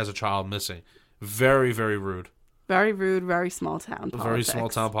she has a child missing? Very, very rude. Very rude. Very small town politics. Very small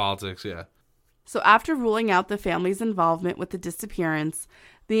town politics. Yeah. So after ruling out the family's involvement with the disappearance,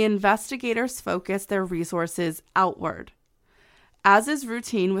 the investigators focused their resources outward. As is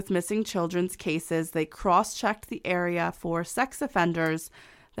routine with missing children's cases, they cross-checked the area for sex offenders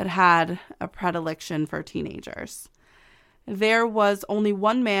that had a predilection for teenagers. There was only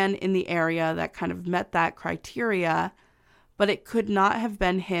one man in the area that kind of met that criteria, but it could not have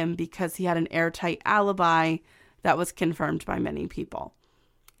been him because he had an airtight alibi that was confirmed by many people.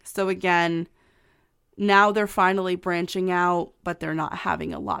 So again, now they're finally branching out, but they're not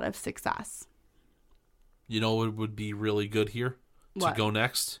having a lot of success. You know what would be really good here to What? go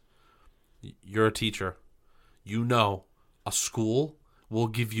next? You're a teacher. You know a school will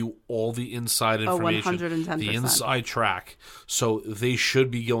give you all the inside information, 110%. the inside track. So they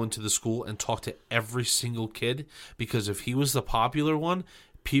should be going to the school and talk to every single kid, because if he was the popular one,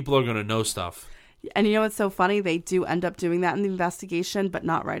 people are going to know stuff. And you know what's so funny? They do end up doing that in the investigation, but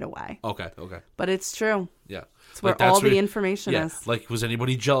not right away. Okay. But it's true. Yeah. It's where all the information is. Like, was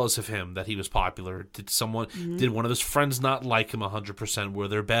anybody jealous of him that he was popular? Did did one of his friends not like him 100%? Were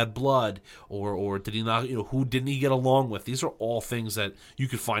there bad blood? Or did he not, who didn't he get along with? These are all things that you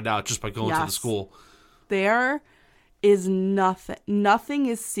could find out just by going to the school. There is nothing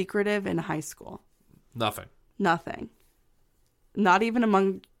is secretive in high school. Nothing. Not even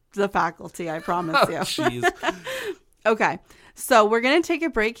among the faculty, I promise you. Jeez. Okay, so we're going to take a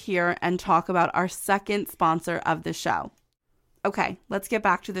break here and talk about our second sponsor of the show. Okay, let's get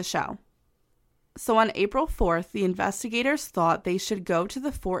back to the show. So on April 4th, the investigators thought they should go to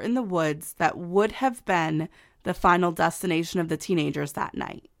the fort in the woods that would have been the final destination of the teenagers that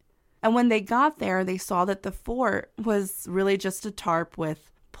night. And when they got there, they saw that the fort was really just a tarp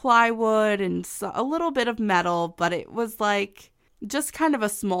with plywood and a little bit of metal, but it was like just kind of a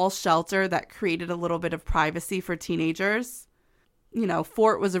small shelter that created a little bit of privacy for teenagers.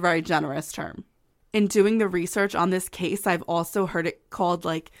 Fort was a very generous term. In doing the research on this case, I've also heard it called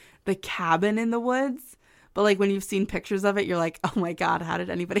like the cabin in the woods. But like when you've seen pictures of it, you're like, oh my God, how did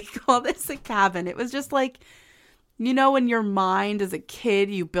anybody call this a cabin? It was just like, in your mind as a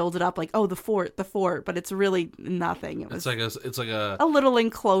kid, you build it up like, oh, the fort, but it's really nothing. It's like a little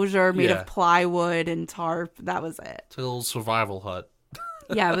enclosure made of plywood and tarp. That was it. It's a little survival hut.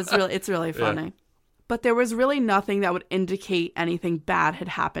 Yeah, it's really funny. Yeah. But there was really nothing that would indicate anything bad had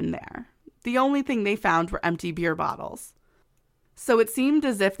happened there. The only thing they found were empty beer bottles. So it seemed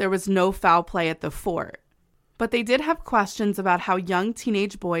as if there was no foul play at the fort. But they did have questions about how young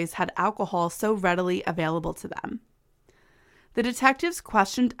teenage boys had alcohol so readily available to them. The detectives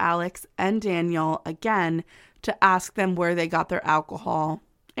questioned Alex and Daniel again to ask them where they got their alcohol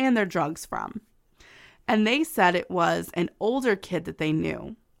and their drugs from. And they said it was an older kid that they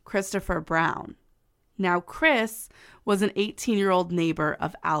knew, Christopher Brown. Now, Chris was an 18-year-old neighbor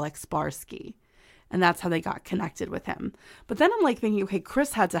of Alex Barsky, and that's how they got connected with him. But then I'm like thinking, okay,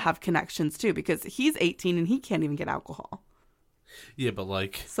 Chris had to have connections too, because he's 18 and he can't even get alcohol. Yeah, but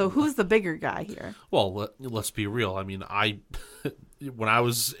like... So who's the bigger guy here? Well, let's be real. I mean, when I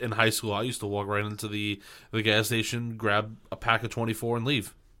was in high school, I used to walk right into the gas station, grab a pack of 24 and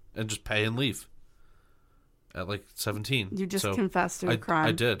leave. And just pay and leave. At like 17. You just confessed to a crime.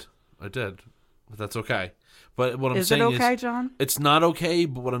 I did. But that's okay. But what I'm saying is... Is it okay, John? It's not okay,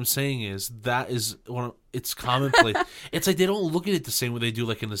 but what I'm saying is it's commonplace. It's like they don't look at it the same way they do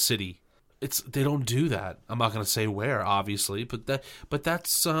like in the city. They don't do that. I'm not going to say where, obviously, but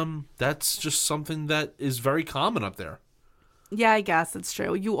that's just something that is very common up there. Yeah, I guess it's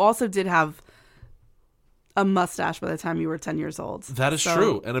true. You also did have a mustache by the time you were 10 years old. That is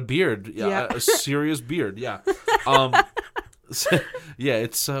true, and a beard. Yeah. A serious beard. Yeah. Yeah,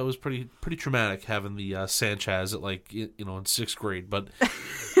 it was pretty traumatic having the Sanchez at like in 6th grade. But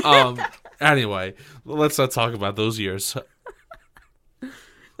anyway, let's not talk about those years.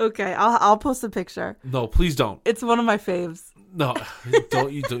 Okay, I'll post a picture. No, please don't. It's one of my faves. No,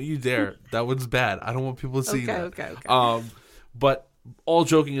 don't you dare. That one's bad. I don't want people to see that. Okay. But all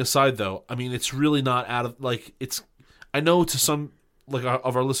joking aside, though, I mean, it's really not out of like it's. I know to some like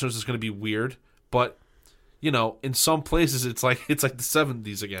of our listeners, it's going to be weird, but in some places, it's like the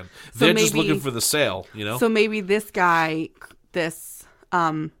 70s again. So they're just looking for the sale, So maybe this guy, his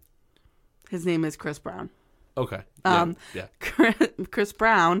name is Chris Brown. Okay. Yeah. Chris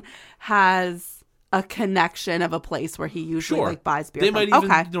Brown has a connection of a place where he usually buys beer. They might even,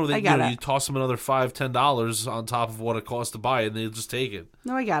 okay. You toss them another $5-10 on top of what it costs to buy, and they'll just take it.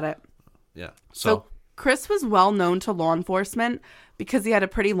 No, I got it. Yeah. So Chris was well known to law enforcement because he had a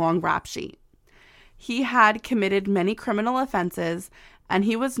pretty long rap sheet. He had committed many criminal offenses, and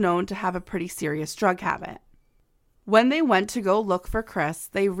he was known to have a pretty serious drug habit. When they went to go look for Chris,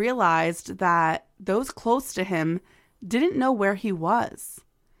 they realized that those close to him didn't know where he was.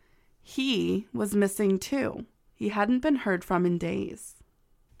 He was missing too. He hadn't been heard from in days.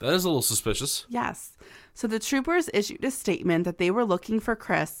 That is a little suspicious. Yes. So the troopers issued a statement that they were looking for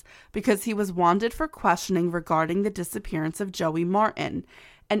Chris because he was wanted for questioning regarding the disappearance of Joey Martin.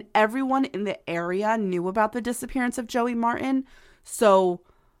 And everyone in the area knew about the disappearance of Joey Martin. So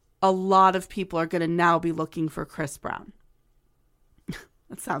a lot of people are going to now be looking for Chris Brown.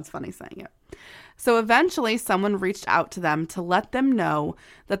 It sounds funny saying it. So eventually someone reached out to them to let them know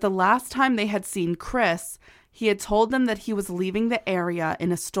that the last time they had seen Chris, he had told them that he was leaving the area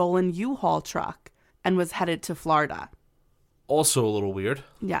in a stolen U-Haul truck and was headed to Florida. Also a little weird.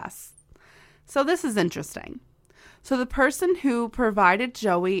 Yes. So this is interesting. So the person who provided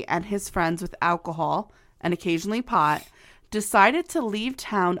Joey and his friends with alcohol and occasionally pot decided to leave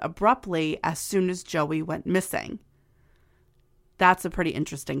town abruptly as soon as Joey went missing. That's a pretty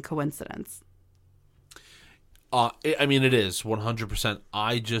interesting coincidence. I mean, it is 100%.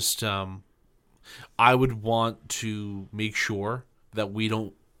 I just, I would want to make sure that we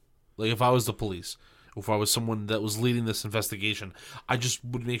don't, like, if I was the police, if I was someone that was leading this investigation, I just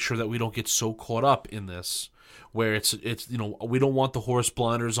would make sure that we don't get so caught up in this where it's we don't want the horse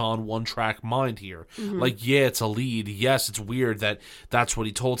blinders on, one track mind here. Like, yeah, it's a lead. Yes, it's weird that that's what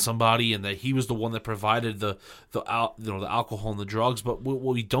he told somebody and that he was the one that provided the alcohol and the drugs. But what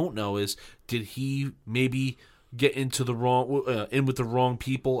we don't know is, did he maybe get into the wrong in with the wrong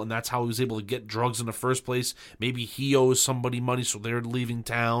people, and that's how he was able to get drugs in the first place? Maybe he owes somebody money, so they're leaving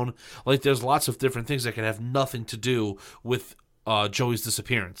town. Like, there's lots of different things that can have nothing to do with Joey's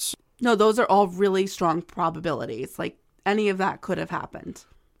disappearance. No, those are all really strong probabilities. Like, any of that could have happened.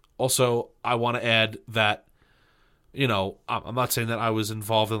 Also, I want to add that, I'm not saying that I was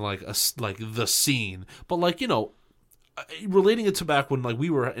involved in like the scene, but relating it to back when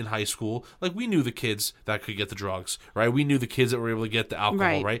we were in high school, we knew the kids that could get the drugs, right? We knew the kids that were able to get the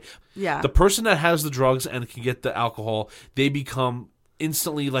alcohol, right? Yeah. The person that has the drugs and can get the alcohol, they become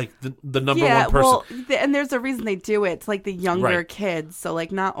instantly the number one person. Well, and there's a reason they do it. It's like the younger kids. So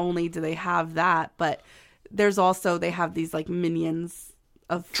not only do they have that, but there's also, they have these minions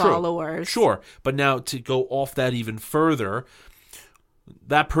of followers. Sure. But now to go off that even further,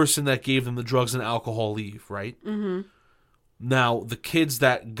 that person that gave them the drugs and alcohol leave, right? Mm-hmm. Now, the kids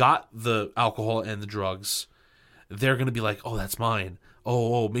that got the alcohol and the drugs, they're going to be like, oh, that's mine.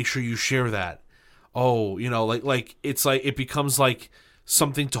 Oh, make sure you share that. Oh, it's it becomes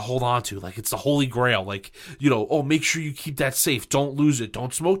something to hold on to. It's the holy grail. Oh, make sure you keep that safe. Don't lose it.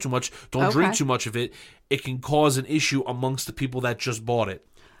 Don't smoke too much. Don't drink too much of it. It can cause an issue amongst the people that just bought it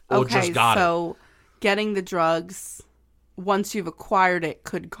or just got it. So getting the drugs, once you've acquired it,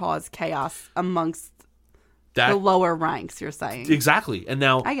 could cause chaos amongst the lower ranks, you're saying. Exactly. And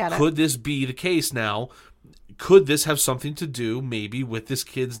now, could this be the case now? Could this have something to do maybe with this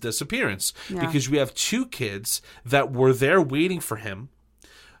kid's disappearance? Yeah. Because we have two kids that were there waiting for him.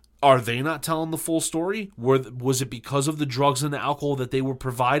 Are they not telling the full story? Was it because of the drugs and the alcohol that they were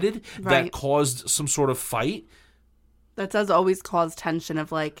provided that caused some sort of fight? That does always cause tension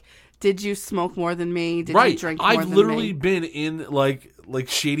of did you smoke more than me? Did you drink more than me? I've literally been in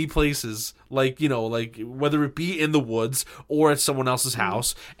shady places, whether it be in the woods or at someone else's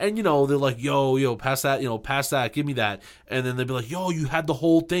house, and they're like, yo, pass that, give me that, and then they'd be like, yo, you had the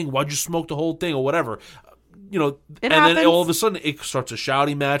whole thing, why'd you smoke the whole thing or whatever, and happens. Then all of a sudden it starts a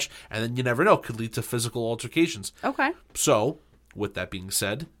shouting match, and then you never know, could lead to physical altercations. Okay. So, with that being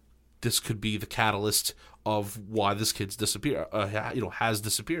said, this could be the catalyst of why this kid's has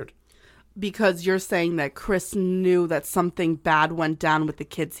disappeared. Because you're saying that Chris knew that something bad went down with the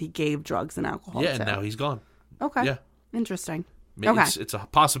kids he gave drugs and alcohol to. Yeah, and now he's gone. Okay. Yeah. Interesting. It's a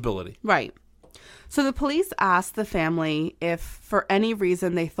possibility. Right. So the police asked the family if, for any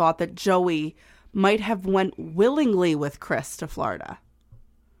reason, they thought that Joey might have went willingly with Chris to Florida.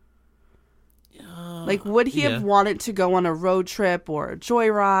 Would he have wanted to go on a road trip or a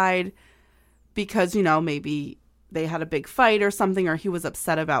joyride because, maybe they had a big fight or something, or he was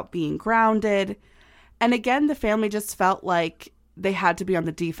upset about being grounded. And again, the family just felt like they had to be on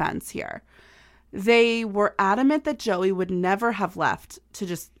the defense here. They were adamant that Joey would never have left to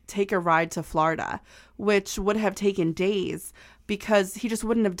just take a ride to Florida, which would have taken days because he just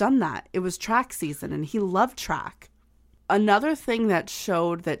wouldn't have done that. It was track season and he loved track. Another thing that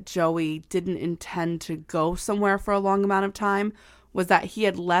showed that Joey didn't intend to go somewhere for a long amount of time was that he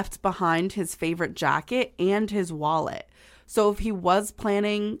had left behind his favorite jacket and his wallet. So if he was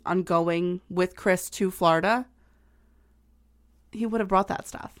planning on going with Chris to Florida, he would have brought that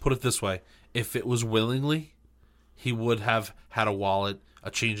stuff. Put it this way. If it was willingly, he would have had a wallet,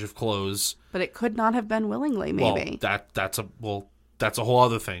 a change of clothes. But it could not have been willingly, maybe. Well, that's a whole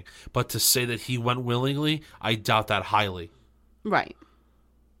other thing. But to say that he went willingly, I doubt that highly. Right.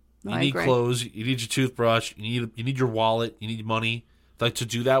 You need clothes, you need your toothbrush, you need your wallet, you need money. To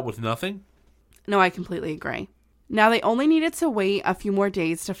do that with nothing? No, I completely agree. Now, they only needed to wait a few more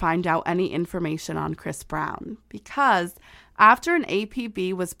days to find out any information on Chris Brown because After an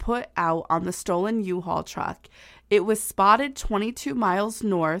APB was put out on the stolen U-Haul truck, it was spotted 22 miles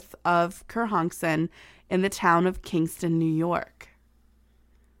north of Hudson in the town of Kingston, New York.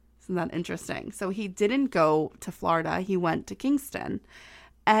 Isn't that interesting? So he didn't go to Florida. He went to Kingston.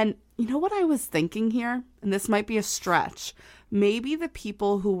 And you know what I was thinking here? And this might be a stretch. Maybe the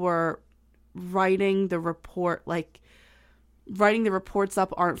people who were writing the report, writing the reports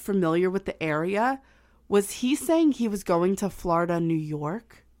up, aren't familiar with the area. Was he saying he was going to Florida, New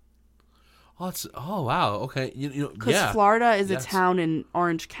York? Oh wow. Okay. Because Florida is a town in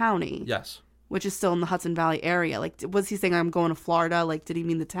Orange County. Yes. Which is still in the Hudson Valley area. Was he saying I'm going to Florida? Did he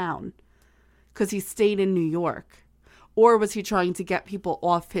mean the town? Because he stayed in New York. Or was he trying to get people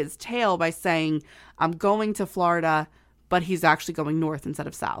off his tail by saying I'm going to Florida, but he's actually going north instead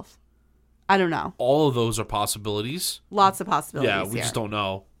of south? I don't know. All of those are possibilities. Lots of possibilities. Yeah, we just don't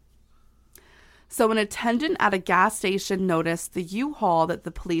know. So an attendant at a gas station noticed the U-Haul that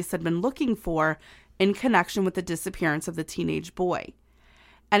the police had been looking for in connection with the disappearance of the teenage boy.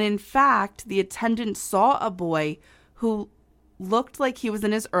 And in fact, the attendant saw a boy who looked like he was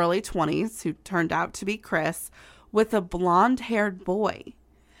in his early 20s, who turned out to be Chris, with a blonde-haired boy.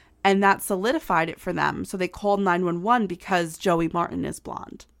 And that solidified it for them. So they called 911 because Joey Martin is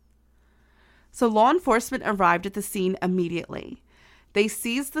blonde. So law enforcement arrived at the scene immediately. They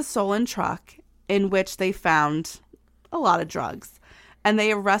seized the stolen truck, in which they found a lot of drugs, and they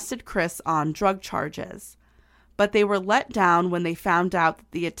arrested Chris on drug charges. But they were let down when they found out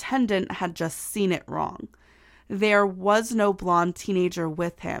that the attendant had just seen it wrong. There was no blonde teenager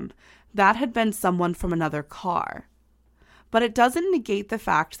with him. That had been someone from another car. But it doesn't negate the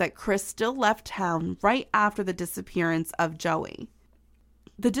fact that Chris still left town right after the disappearance of Joey.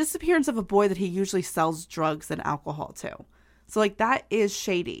 The disappearance of a boy that he usually sells drugs and alcohol to. So, that is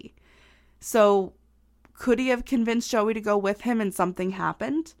shady. So, could he have convinced Joey to go with him and something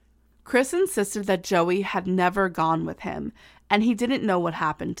happened? Chris insisted that Joey had never gone with him, and he didn't know what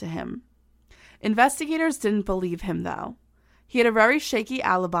happened to him. Investigators didn't believe him, though. He had a very shaky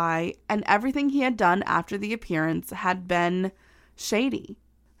alibi, and everything he had done after the appearance had been shady.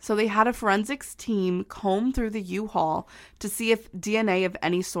 So they had a forensics team comb through the U-Haul to see if DNA of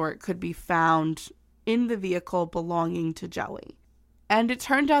any sort could be found in the vehicle belonging to Joey. And it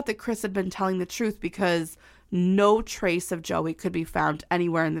turned out that Chris had been telling the truth because no trace of Joey could be found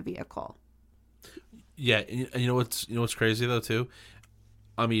anywhere in the vehicle. Yeah, and you know what's crazy though too?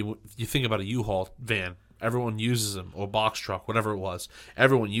 I mean, you think about a U-Haul van. Everyone uses them, or box truck, whatever it was.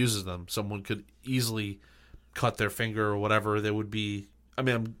 Everyone uses them. Someone could easily cut their finger or whatever. There would be. I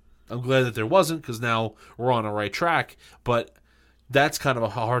mean, I'm glad that there wasn't, because now we're on the right track. But that's kind of a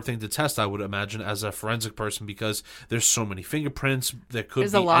hard thing to test, I would imagine, as a forensic person, because there's so many fingerprints. There could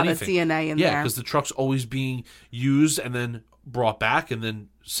There's be a lot anything. of DNA in there. Yeah, because the truck's always being used and then brought back and then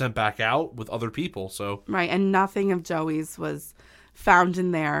sent back out with other people. So right, and nothing of Joey's was found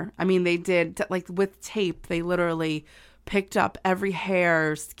in there. I mean, they did, with tape, they literally picked up every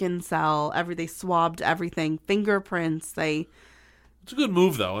hair, skin cell, they swabbed everything, fingerprints, It's a good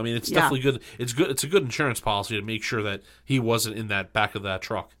move, though. I mean, it's definitely good. It's good. It's a good insurance policy to make sure that he wasn't in that back of that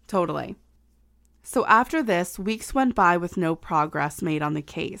truck. Totally. So after this, weeks went by with no progress made on the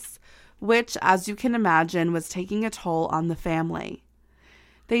case, which, as you can imagine, was taking a toll on the family.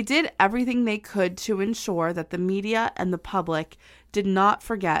 They did everything they could to ensure that the media and the public did not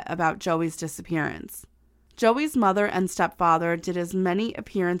forget about Joey's disappearance. Joey's mother and stepfather did as many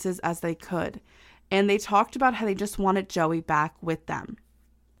appearances as they could, and they talked about how they just wanted Joey back with them.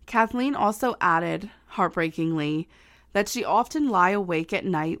 Kathleen also added, heartbreakingly, that she often lay awake at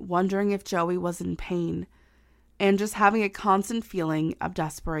night wondering if Joey was in pain, and just having a constant feeling of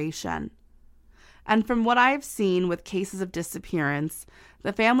desperation. And from what I've seen with cases of disappearance,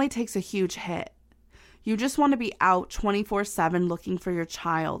 the family takes a huge hit. You just want to be out 24/7 looking for your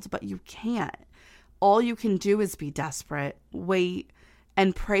child, but you can't. All you can do is be desperate, wait,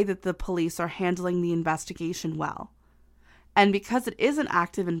 and pray that the police are handling the investigation well. And because it is an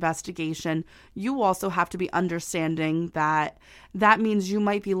active investigation, you also have to be understanding that that means you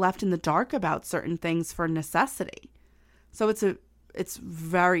might be left in the dark about certain things for necessity. So it's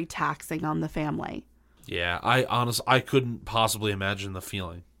very taxing on the family. Yeah, I couldn't possibly imagine the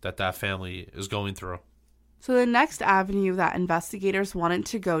feeling that family is going through. So the next avenue that investigators wanted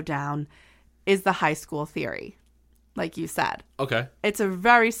to go down is the high school theory, like you said. Okay. It's a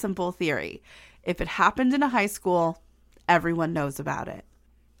very simple theory. If it happened in a high school, everyone knows about it.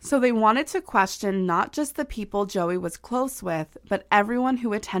 So they wanted to question not just the people Joey was close with, but everyone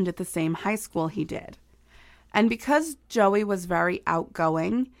who attended the same high school he did. And because Joey was very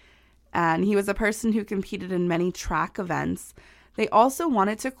outgoing and he was a person who competed in many track events. They also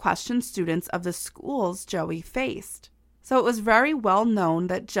wanted to question students of the schools Joey faced. So it was very well known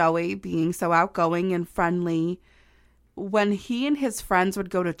that Joey, being so outgoing and friendly, when he and his friends would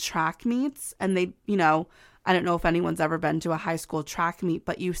go to track meets, and they, I don't know if anyone's ever been to a high school track meet,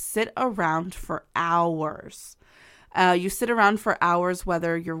 but you sit around for hours. You sit around for hours,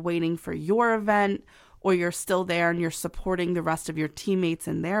 whether you're waiting for your event or you're still there and you're supporting the rest of your teammates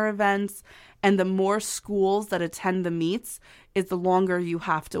in their events. And the more schools that attend the meets is the longer you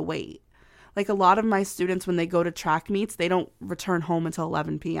have to wait. Like a lot of my students, when they go to track meets, they don't return home until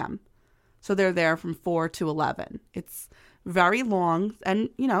 11 p.m. So they're there from 4 to 11. It's very long. And,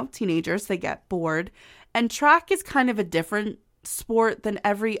 teenagers, they get bored. And track is kind of a different sport than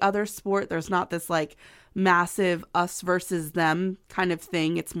every other sport. There's not this like massive us versus them kind of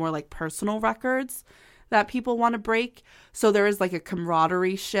thing. It's more like personal records that people want to break. So there is like a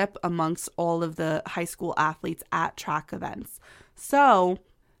camaraderie ship amongst all of the high school athletes at track events. So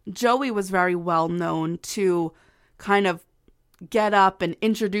Joey was very well known to kind of get up and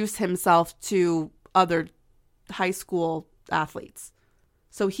introduce himself to other high school athletes.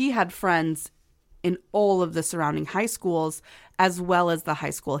 So he had friends in all of the surrounding high schools as well as the high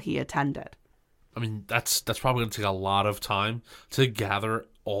school he attended. I mean, that's probably going to take a lot of time to gather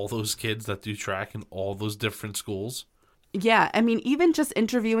all those kids that do track in all those different schools. Yeah, I mean, even just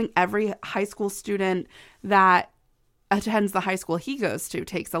interviewing every high school student that attends the high school he goes to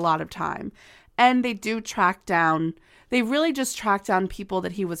takes a lot of time. And they really just track down people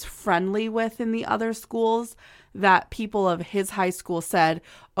that he was friendly with in the other schools, that people of his high school said,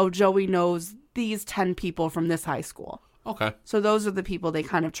 oh, Joey knows these 10 people from this high school. Okay. So those are the people they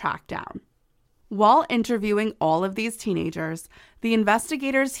kind of track down. While interviewing all of these teenagers, the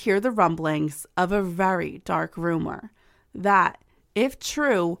investigators hear the rumblings of a very dark rumor that, if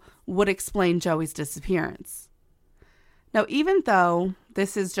true, would explain Joey's disappearance. Now, even though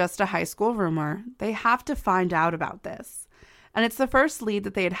this is just a high school rumor, they have to find out about this. And it's the first lead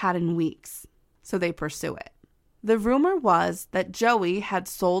that they had had in weeks, so they pursue it. The rumor was that Joey had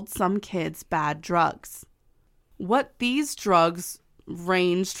sold some kids bad drugs. What these drugs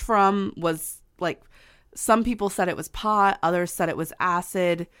ranged from was like, some people said it was pot, others said it was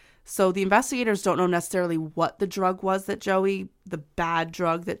acid. So the investigators don't know necessarily what the drug was the bad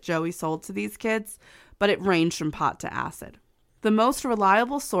drug that Joey sold to these kids, but it ranged from pot to acid. The most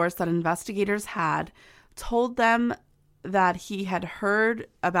reliable source that investigators had told them that he had heard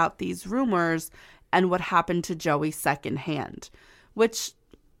about these rumors and what happened to Joey secondhand, which,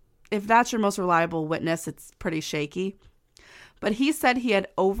 if that's your most reliable witness, it's pretty shaky. But he said he had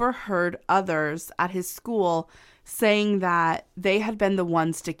overheard others at his school saying that they had been the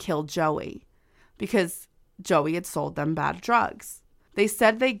ones to kill Joey because Joey had sold them bad drugs. They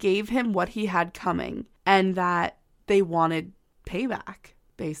said they gave him what he had coming and that they wanted payback,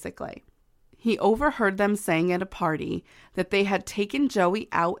 basically. He overheard them saying at a party that they had taken Joey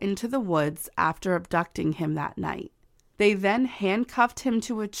out into the woods after abducting him that night. They then handcuffed him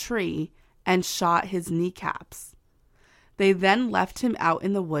to a tree and shot his kneecaps. They then left him out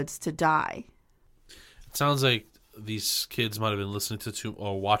in the woods to die. It sounds like these kids might have been listening to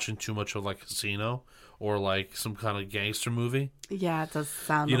or watching too much of like Casino or like some kind of gangster movie. Yeah, it does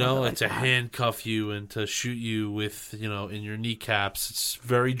sound like to handcuff you and to shoot you with, in your kneecaps. It's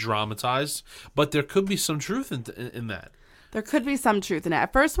very dramatized, but there could be some truth in that. There could be some truth in it.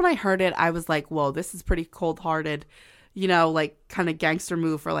 At first, when I heard it, I was like, whoa, this is pretty cold-hearted, like kind of gangster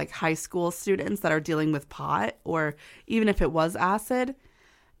move for like high school students that are dealing with pot or even if it was acid.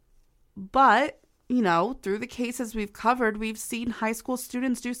 But, through the cases we've covered, we've seen high school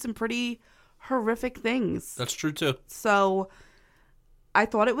students do some pretty horrific things. That's true too. So I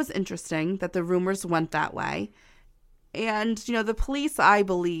thought it was interesting that the rumors went that way. And, the police, I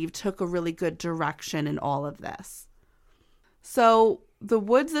believe, took a really good direction in all of this. So the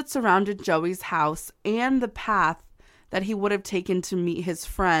woods that surrounded Joey's house and the path that he would have taken to meet his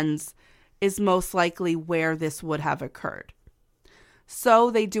friends is most likely where this would have occurred. So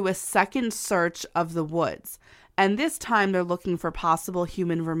they do a second search of the woods. And this time they're looking for possible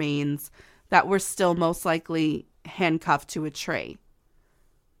human remains that were still most likely handcuffed to a tree.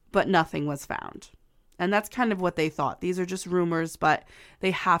 But nothing was found. And that's kind of what they thought. These are just rumors, but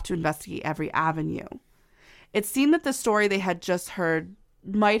they have to investigate every avenue. It seemed that the story they had just heard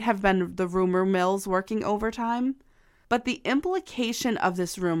might have been the rumor mills working overtime. But the implication of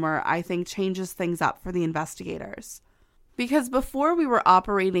this rumor, I think, changes things up for the investigators. Because before we were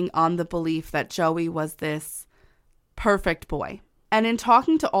operating on the belief that Joey was this perfect boy. And in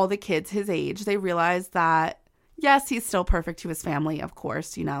talking to all the kids his age, they realized that, Yes, he's still perfect to his family, of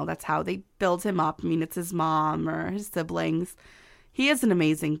course. That's how they build him up. I mean, it's his mom or his siblings. He is an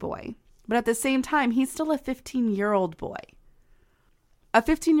amazing boy. But at the same time, he's still a 15-year-old boy. A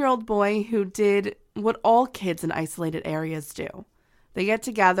 15-year-old boy who did what all kids in isolated areas do. They get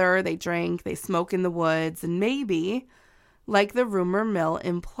together, they drink, they smoke in the woods, and maybe, like the rumor mill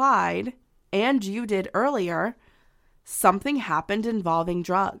implied, and you did earlier, something happened involving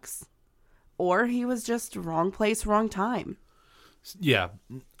drugs. Or he was just wrong place, wrong time. Yeah,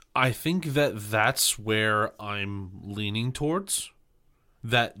 I think that's where I'm leaning towards.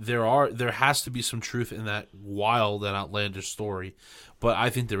 That there has to be some truth in that wild and outlandish story, but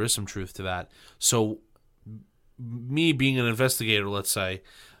I think there is some truth to that. So, me being an investigator, let's say,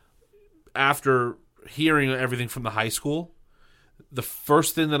 after hearing everything from the high school, the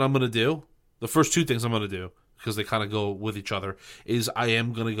first thing that I'm going to do, the first two things I'm going to do, because they kind of go with each other, is I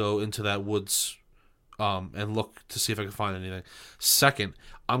am going to go into that woods and look to see if I can find anything. Second,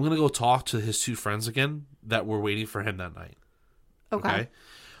 I'm going to go talk to his two friends again that were waiting for him that night. Okay.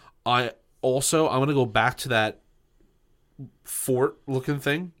 I'm going to go back to that fort looking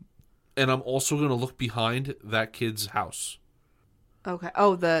thing, and I'm also going to look behind that kid's house. Okay.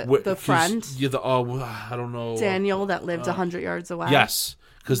 Oh, the friend? Yeah, I don't know. Daniel that lived 100 yards away? Yes,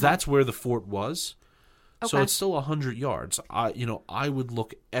 because that's where the fort was. Okay. So it's still 100 yards. I would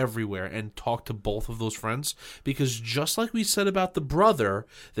look everywhere and talk to both of those friends, because just like we said about the brother,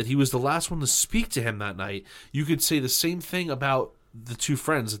 that he was the last one to speak to him that night, you could say the same thing about the two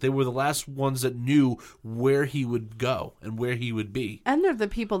friends, that they were the last ones that knew where he would go and where he would be. And they're the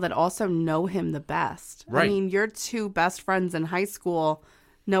people that also know him the best. Right. I mean, your two best friends in high school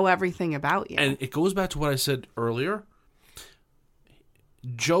know everything about you. And it goes back to what I said earlier.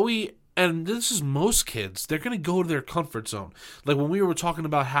 Joey, and this is most kids, they're going to go to their comfort zone. Like when we were talking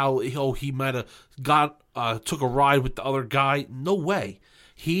about how he might have took a ride with the other guy. No way.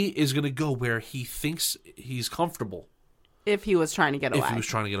 He is going to go where he thinks he's comfortable. If he was trying to get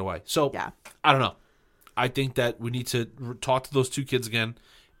away. So, yeah. I don't know. I think that we need to talk to those two kids again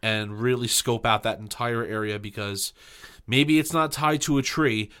and really scope out that entire area, because maybe it's not tied to a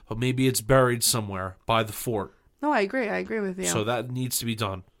tree, but maybe it's buried somewhere by the fort. No, I agree. I agree with you. So that needs to be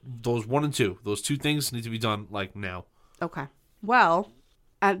done. Those 1 and 2, those two things need to be done now. Okay. Well,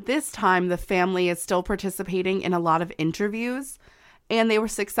 at this time, the family is still participating in a lot of interviews, and they were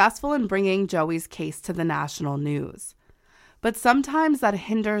successful in bringing Joey's case to the national news. But sometimes that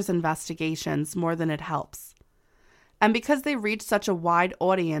hinders investigations more than it helps. And because they reached such a wide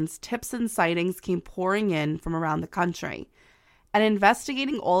audience, tips and sightings came pouring in from around the country. And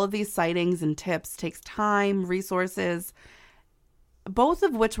investigating all of these sightings and tips takes time, resources, both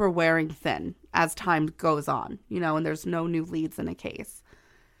of which were wearing thin as time goes on, and there's no new leads in a case.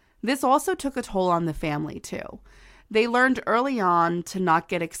 This also took a toll on the family, too. They learned early on to not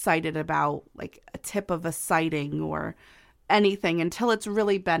get excited about, a tip of a sighting or anything until it's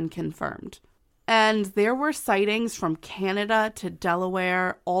really been confirmed. And there were sightings from Canada to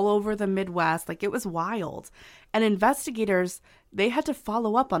Delaware, all over the Midwest. It was wild. And investigators, they had to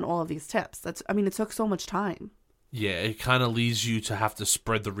follow up on all of these tips. It took so much time. Yeah, it kind of leads you to have to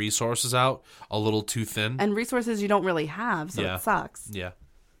spread the resources out a little too thin. And resources you don't really have, so it sucks. Yeah.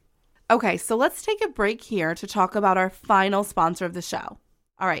 Okay, so let's take a break here to talk about our final sponsor of the show.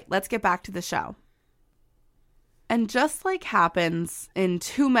 All right, let's get back to the show. And just like happens in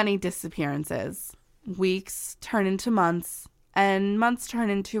too many disappearances, weeks turn into months, and months turn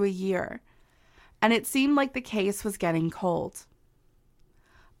into a year. And it seemed like the case was getting cold.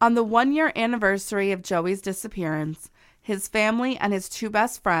 On the 1-year anniversary of Joey's disappearance, his family and his two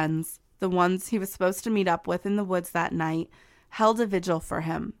best friends, the ones he was supposed to meet up with in the woods that night, held a vigil for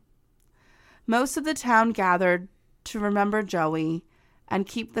him. Most of the town gathered to remember Joey and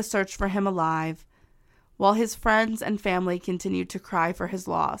keep the search for him alive, while his friends and family continued to cry for his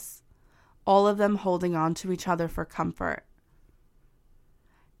loss, all of them holding on to each other for comfort.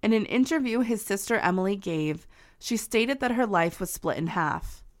 In an interview his sister Emily gave, she stated that her life was split in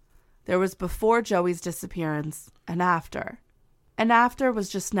half. There was before Joey's disappearance and after. And after was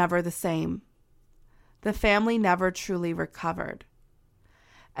just never the same. The family never truly recovered.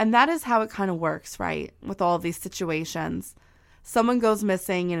 And that is how it kind of works, right? With all of these situations. Someone goes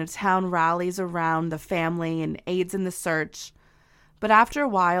missing and a town rallies around the family and aids in the search. But after a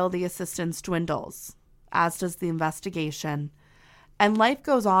while, the assistance dwindles, as does the investigation. And life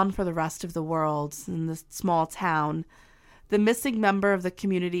goes on for the rest of the world in this small town. The missing member of the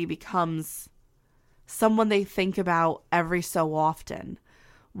community becomes someone they think about every so often,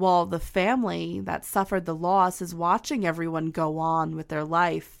 while the family that suffered the loss is watching everyone go on with their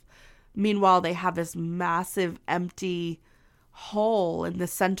life, Meanwhile, they have this massive empty hole in the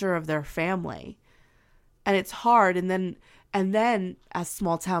center of their family. And it's hard. And then as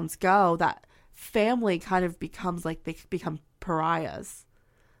small towns go, that family kind of becomes like they become pariahs.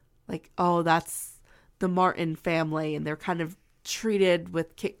 Like, oh, that's the Martin family, and they're kind of treated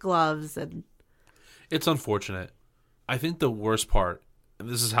with kid gloves. And it's unfortunate. I think the worst part, and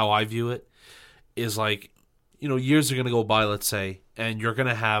this is how I view it, is like, years are going to go by, let's say, and you're going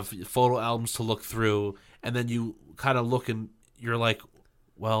to have photo albums to look through, and then you kind of look and you're like,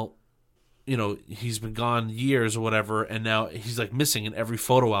 well, he's been gone years or whatever, and now he's like missing in every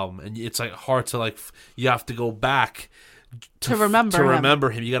photo album, and it's like hard to like, you have to go back to remember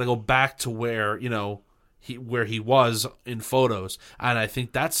him. You got to go back to where, where he was in photos. And I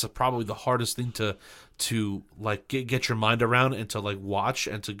think that's probably the hardest thing to like get your mind around and to like watch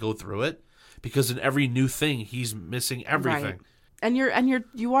and to go through it, because in every new thing he's missing everything. Right. And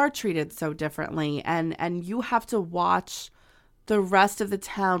you are treated so differently, and you have to watch the rest of the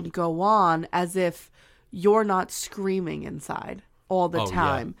town go on as if you're not screaming inside all the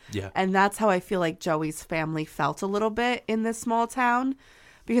time. Yeah. And that's how I feel like Joey's family felt a little bit in this small town,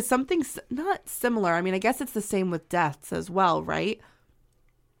 because something's not similar. I mean, I guess it's the same with deaths as well, right?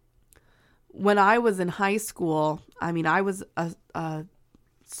 When I was in high school, I mean, I was a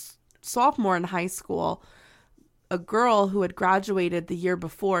sophomore in high school. A girl who had graduated the year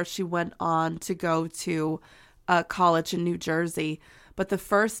before, she went on to go to college in New Jersey. But the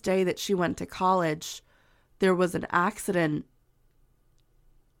first day that she went to college, there was an accident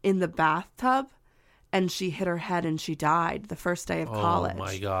in the bathtub, and she hit her head and she died the first day of college. Oh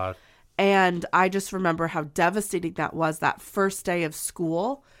my God. And I just remember how devastating that was, that first day of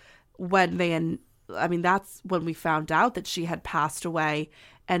school, when that's when we found out that she had passed away.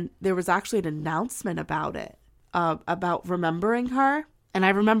 And there was actually an announcement about it, about remembering her. And I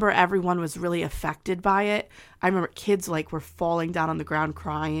remember everyone was really affected by it. I remember kids were falling down on the ground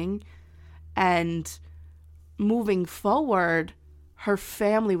crying. And moving forward, her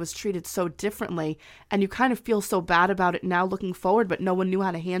family was treated so differently. And you kind of feel so bad about it now looking forward, but no one knew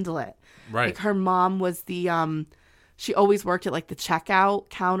how to handle it. Right. Like, her mom was she always worked at the checkout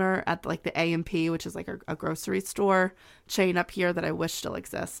counter at the A&P, which is a grocery store chain up here that I wish still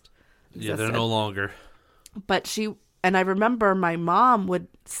existed. Yeah, they're no longer. But and I remember my mom would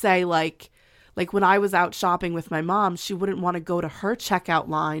say, like when I was out shopping with my mom, she wouldn't want to go to her checkout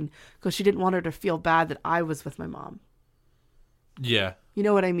line because she didn't want her to feel bad that I was with my mom. Yeah. You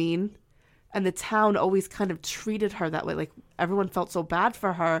know what I mean? And the town always kind of treated her that way. Like, everyone felt so bad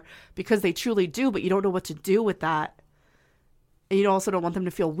for her because they truly do, but you don't know what to do with that. And you also don't want them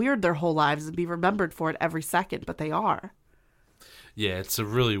to feel weird their whole lives and be remembered for it every second, but they are. Yeah, it's a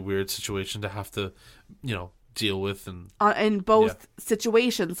really weird situation to have to, deal with. And in both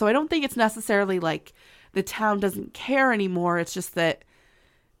situations. So I don't think it's necessarily like the town doesn't care anymore. It's just that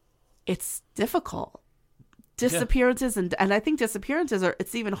it's difficult. Disappearances, and I think disappearances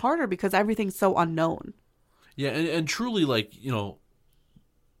it's even harder because everything's so unknown. Yeah, and truly,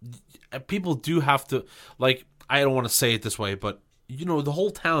 people do have to, I don't want to say it this way, but the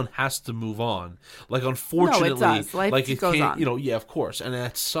whole town has to move on. Unfortunately, no, it does. Life goes can't, on. Yeah, of course, and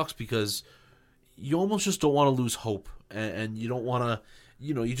that sucks because you almost just don't want to lose hope, and you don't want to,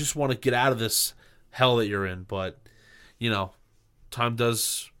 you just want to get out of this hell that you're in. But time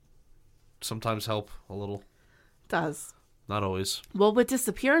does sometimes help a little. Does. Not always. Well, with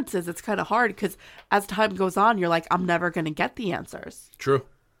disappearances, it's kind of hard because as time goes on, you're like, I'm never going to get the answers. True.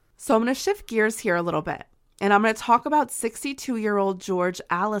 So I'm going to shift gears here a little bit. And I'm going to talk about 62-year-old George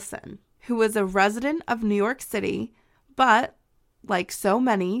Allison, who was a resident of New York City, but like so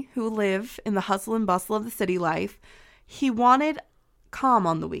many who live in the hustle and bustle of the city life, he wanted calm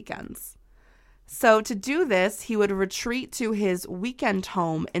on the weekends. So to do this, he would retreat to his weekend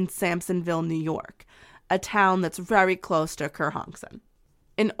home in Sampsonville, New York, a town that's very close to Hudson.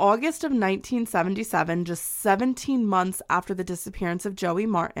 In August of 1977, just 17 months after the disappearance of Joey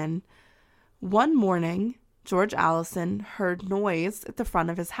Martin, one morning, George Allison heard noise at the front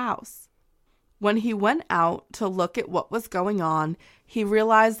of his house. When he went out to look at what was going on, he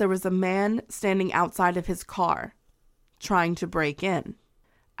realized there was a man standing outside of his car, trying to break in.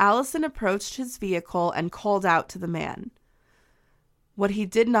 Allison approached his vehicle and called out to the man. What he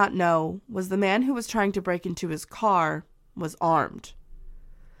did not know was the man who was trying to break into his car was armed.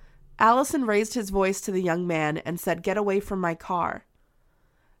 Allison raised his voice to the young man and said, "Get away from my car."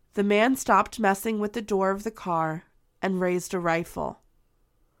 The man stopped messing with the door of the car and raised a rifle.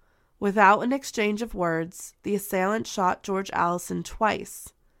 Without an exchange of words, the assailant shot George Allison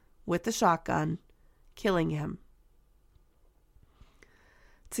twice with the shotgun, killing him.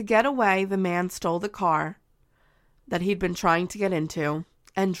 To get away, the man stole the car that he'd been trying to get into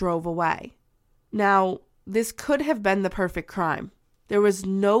and drove away. Now, this could have been the perfect crime. There was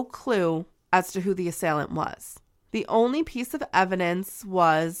no clue as to who the assailant was. The only piece of evidence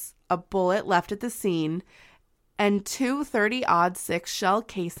was a bullet left at the scene and two 30-06 shell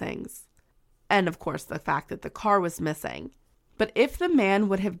casings. And of course, the fact that the car was missing. But if the man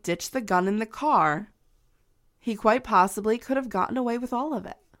would have ditched the gun in the car, he quite possibly could have gotten away with all of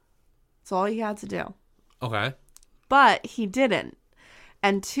it. That's all he had to do. Okay. But he didn't.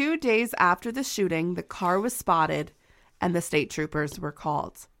 And 2 days after the shooting, the car was spotted and the state troopers were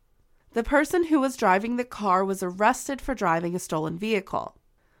called. The person who was driving the car was arrested for driving a stolen vehicle.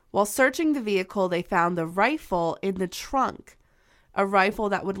 While searching the vehicle, they found the rifle in the trunk, a rifle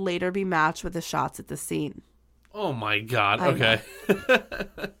that would later be matched with the shots at the scene. Oh my God. Okay.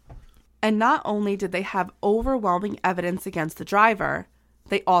 And not only did they have overwhelming evidence against the driver,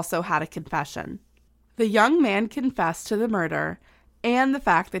 they also had a confession. The young man confessed to the murder and the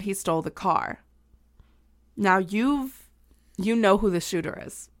fact that he stole the car. Now you know who the shooter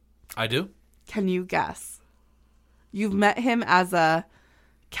is. I do. Can you guess? You've met him as a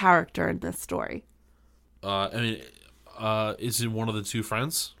character in this story. Is it one of the two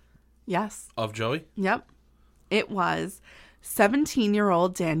friends? Yes. Of Joey? Yep. It was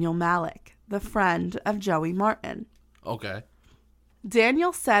 17-year-old Daniel Malik, the friend of Joey Martin. Okay.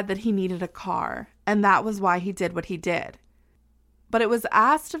 Daniel said that he needed a car, and that was why he did what he did. But it was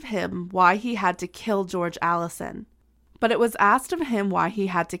asked of him why he had to kill George Allison.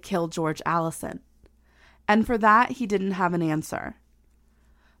 And for that, he didn't have an answer.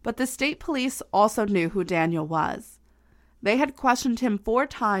 But the state police also knew who Daniel was. They had questioned him 4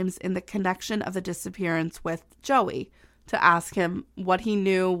 times in the connection of the disappearance with Joey to ask him what he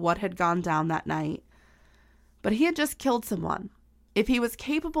knew, what had gone down that night. But he had just killed someone. If he was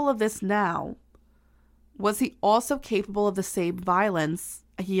capable of this now, was he also capable of the same violence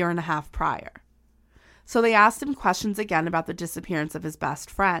a year and a half prior? So they asked him questions again about the disappearance of his best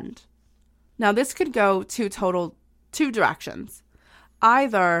friend. Now this could go two directions.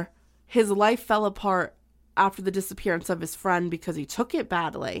 Either his life fell apart after the disappearance of his friend because he took it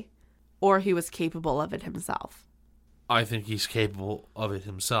badly, or he was capable of it himself. I think he's capable of it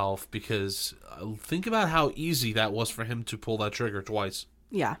himself because think about how easy that was for him to pull that trigger twice.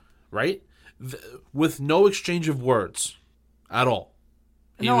 Yeah. Right? With no exchange of words at all.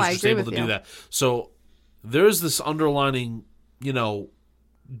 He was just able to do that. So there's this underlining,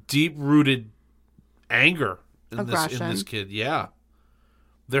 deep-rooted anger in this kid. Yeah.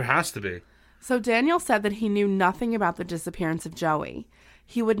 There has to be. So Daniel said that he knew nothing about the disappearance of Joey.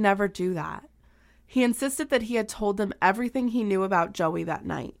 He would never do that. He insisted that he had told them everything he knew about Joey that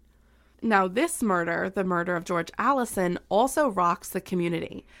night. Now this murder, the murder of George Allison, also rocks the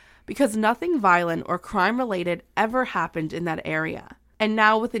community because nothing violent or crime-related ever happened in that area. And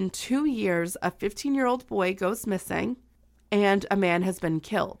now within 2 years, a 15-year-old boy goes missing and a man has been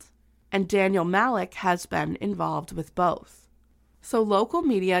killed. And Daniel Malik has been involved with both. So local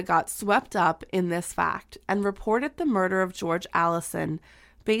media got swept up in this fact and reported the murder of George Allison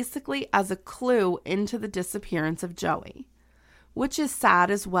basically as a clue into the disappearance of Joey, which is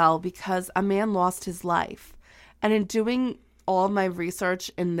sad as well because a man lost his life. And in doing all my research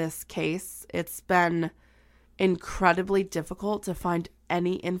in this case, it's been incredibly difficult to find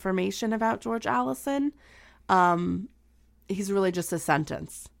any information about George Allison. He's really just a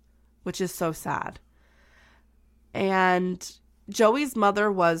sentence, which is so sad. And Joey's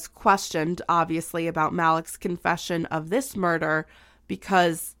mother was questioned, obviously, about Malik's confession of this murder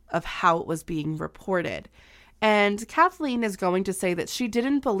because of how it was being reported. And Kathleen is going to say that she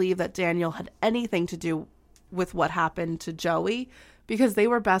didn't believe that Daniel had anything to do with what happened to Joey because they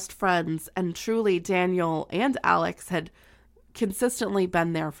were best friends, and truly Daniel and Alex had consistently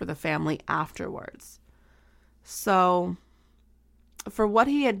been there for the family afterwards. So for what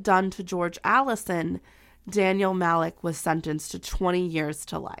he had done to George Allison, Daniel Malik was sentenced to 20 years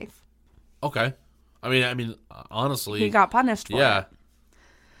to life. Okay. I mean, honestly, he got punished for it.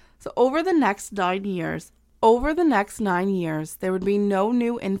 So over the next 9 years, there would be no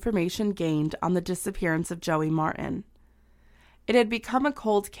new information gained on the disappearance of Joey Martin. It had become a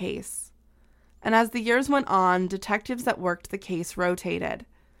cold case. And as the years went on, detectives that worked the case rotated.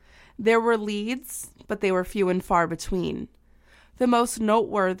 There were leads, but they were few and far between. The most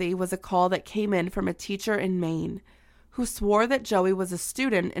noteworthy was a call that came in from a teacher in Maine who swore that Joey was a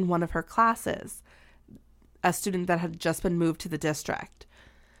student in one of her classes, a student that had just been moved to the district.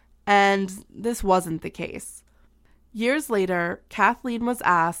 And this wasn't the case. Years later, Kathleen was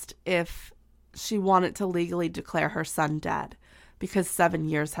asked if she wanted to legally declare her son dead because 7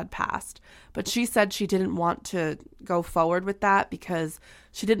 years had passed. But she said she didn't want to go forward with that because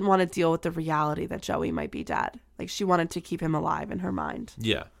she didn't want to deal with the reality that Joey might be dead. Like, she wanted to keep him alive in her mind.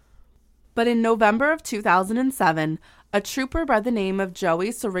 Yeah. But in November of 2007, a trooper by the name of Joey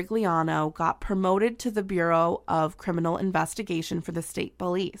Sorigliano got promoted to the Bureau of Criminal Investigation for the state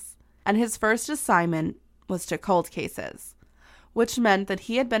police. And his first assignment was to cold cases, which meant that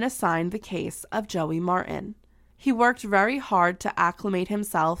he had been assigned the case of Joey Martin. He worked very hard to acclimate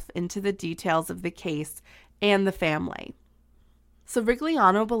himself into the details of the case and the family.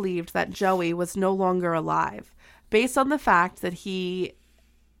 Sorigliano believed that Joey was no longer alive, based on the fact that he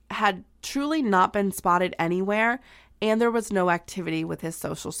had truly not been spotted anywhere and there was no activity with his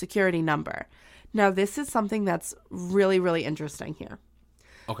social security number. Now, this is something that's really, really interesting here.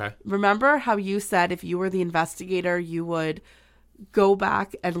 Okay. Remember how you said if you were the investigator, you would go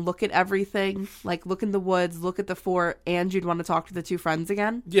back and look at everything, like look in the woods, look at the fort, and you'd want to talk to the two friends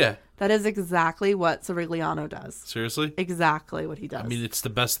again? Yeah. That is exactly what Sorigliano does. Seriously? Exactly what he does. I mean, it's the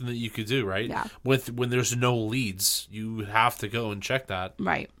best thing that you could do, right? Yeah. When there's no leads, you have to go and check that.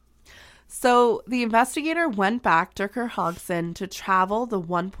 Right. So the investigator went back to Hudson to travel the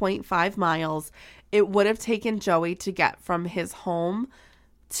 1.5 miles it would have taken Joey to get from his home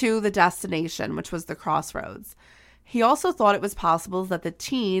to the destination, which was the crossroads. He also thought it was possible that the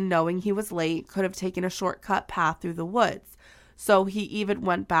teen, knowing he was late, could have taken a shortcut path through the woods. So he even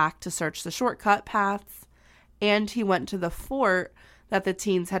went back to search the shortcut paths, and he went to the fort that the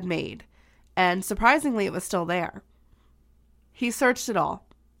teens had made. And surprisingly, it was still there. He searched it all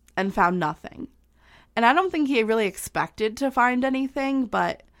and found nothing. And I don't think he really expected to find anything,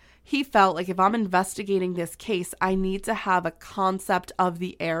 but he felt like if I'm investigating this case, I need to have a concept of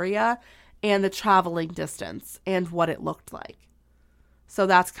the area and the traveling distance and what it looked like. So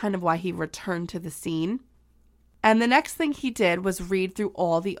that's kind of why he returned to the scene. And the next thing he did was read through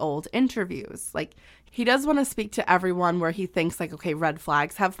all the old interviews. Like, he does want to speak to everyone where he thinks, like, okay, red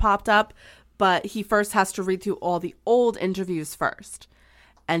flags have popped up, but he first has to read through all the old interviews first.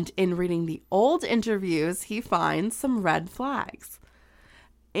 And in reading the old interviews, he finds some red flags.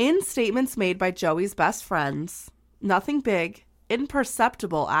 In statements made by Joey's best friends, nothing big,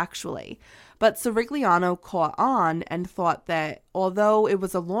 imperceptible actually, but Sorigliano caught on and thought that although it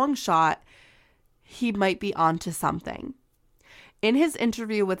was a long shot, he might be onto something. In his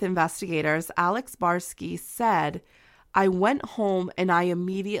interview with investigators, Alex Barsky said, "I went home and I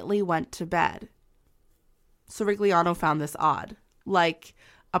immediately went to bed." Sorigliano found this odd, like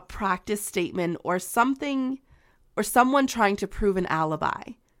a practice statement or something, or someone trying to prove an alibi.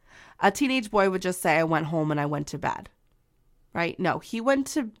 A teenage boy would just say, "I went home and I went to bed." Right? No, he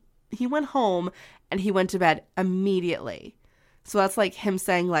went home and he went to bed immediately. So that's like him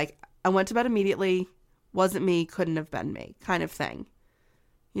saying, like, I went to bed immediately, wasn't me, couldn't have been me, kind of thing.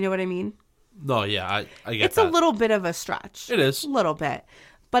 You know what I mean? No, yeah, I get that. It's a little bit of a stretch. It is. A little bit.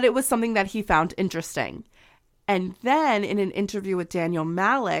 But it was something that he found interesting. And then in an interview with Daniel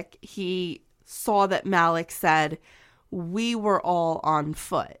Malik, he saw that Malik said, "We were all on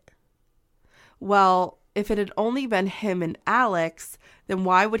foot." Well, if it had only been him and Alex, then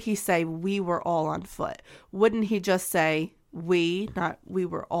why would he say we were all on foot? Wouldn't he just say we, not we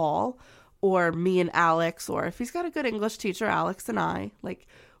were all, or me and Alex, or if he's got a good English teacher, Alex and I, like,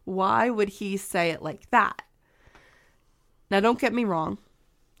 why would he say it like that? Now, don't get me wrong.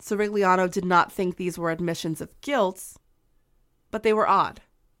 Sorigliano did not think these were admissions of guilt, but they were odd.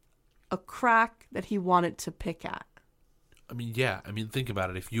 A crack that he wanted to pick at. I mean, yeah. I mean, think about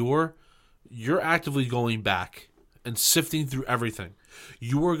it. If you're actively going back and sifting through everything,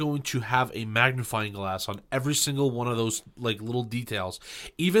 you are going to have a magnifying glass on every single one of those, like, little details.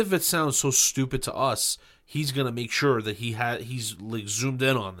 Even if it sounds so stupid to us, he's going to make sure that he's like zoomed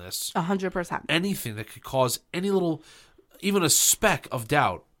in on this. 100%. Anything that could cause any little, even a speck of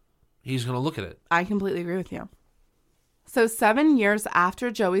doubt, he's going to look at it. I completely agree with you. So 7 years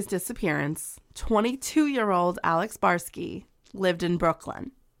after Joey's disappearance, 22-year-old Alex Barsky lived in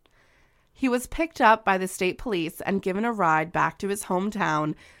Brooklyn. He was picked up by the state police and given a ride back to his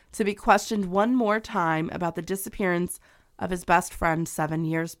hometown to be questioned one more time about the disappearance of his best friend 7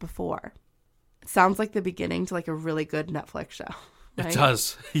 years before. It sounds like the beginning to like a really good Netflix show. Right? It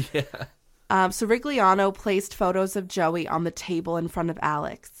does, yeah. Sorigliano placed photos of Joey on the table in front of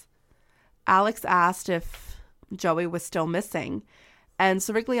Alex. Alex asked if Joey was still missing, and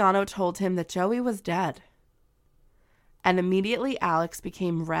Sorigliano told him that Joey was dead. And immediately Alex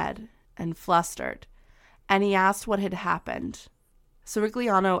became red and flustered, and he asked what had happened.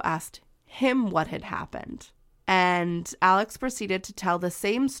 Sorigliano asked him what had happened, and Alex proceeded to tell the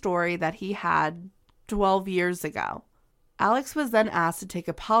same story that he had 12 years ago. Alex was then asked to take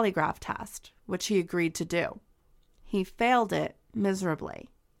a polygraph test, which he agreed to do. He failed it miserably.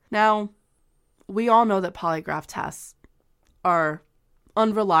 Now, we all know that polygraph tests are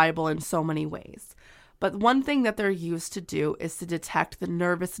unreliable in so many ways. But one thing that they're used to do is to detect the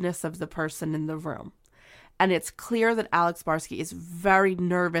nervousness of the person in the room. And it's clear that Alex Barsky is very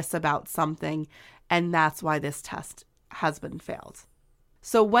nervous about something, and that's why this test has been failed.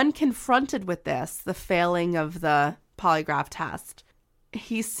 So when confronted with this, the failing of the polygraph test,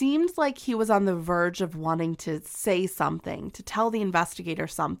 he seemed like he was on the verge of wanting to say something, to tell the investigator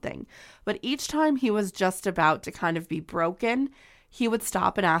something. But each time he was just about to kind of be broken, he would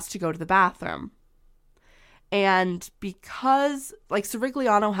stop and ask to go to the bathroom. And because,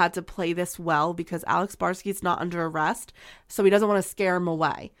 Sirigliano had to play this well because Alex Barsky's not under arrest, so he doesn't want to scare him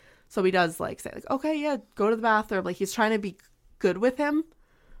away. So he does, say, okay, yeah, go to the bathroom. He's trying to be good with him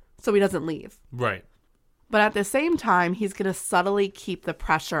so he doesn't leave. Right. But at the same time, he's going to subtly keep the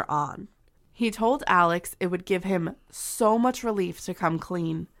pressure on. He told Alex it would give him so much relief to come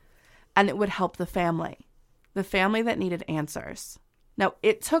clean, and it would help the family that needed answers. Now,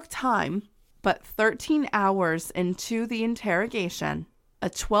 it took time, but 13 hours into the interrogation, a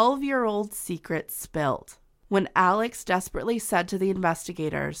 12-year-old secret spilled when Alex desperately said to the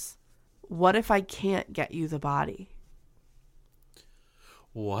investigators, "What if I can't get you the body?"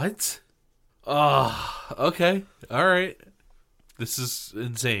 What? Okay. All right. This is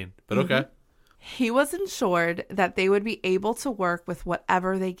insane, but okay. He was assured that they would be able to work with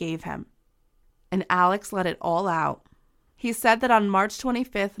whatever they gave him. And Alex let it all out. He said that on March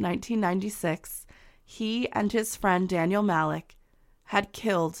 25th, 1996, he and his friend Daniel Malik had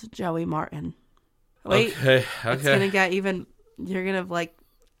killed Joey Martin. Wait, okay. It's going to get even, you're going to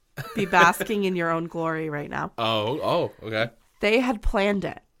be basking in your own glory right now. Oh, okay. They had planned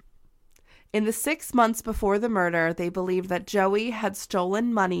it. In the 6 months before the murder, they believed that Joey had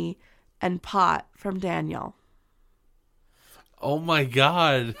stolen money and pot from Daniel. Oh my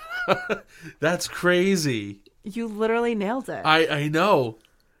God. That's crazy. You literally nailed it. I know.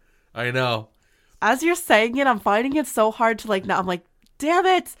 As you're saying it, I'm finding it so hard to now I'm like, damn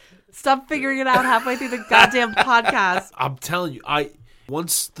it. Stop figuring it out halfway through the goddamn podcast. I'm telling you,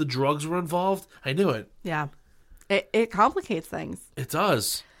 once the drugs were involved, I knew it. Yeah. It complicates things. It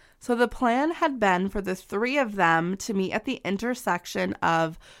does. So the plan had been for the three of them to meet at the intersection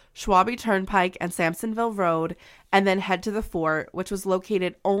of Schwabe Turnpike and Sampsonville Road and then head to the fort, which was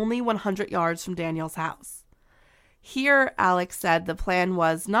located only 100 yards from Daniel's house. Here, Alex said the plan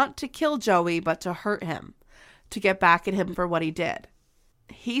was not to kill Joey, but to hurt him, to get back at him for what he did.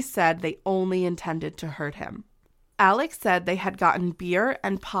 He said they only intended to hurt him. Alex said they had gotten beer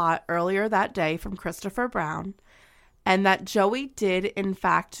and pot earlier that day from Christopher Brown, and that Joey did, in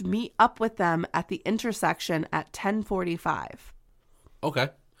fact, meet up with them at the intersection at 10:45. Okay.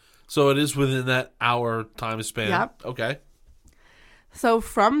 So it is within that hour time span. Yep. Okay. So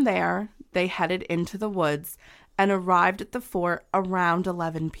from there, they headed into the woods and arrived at the fort around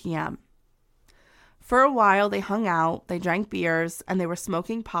 11 p.m. For a while, they hung out, they drank beers, and they were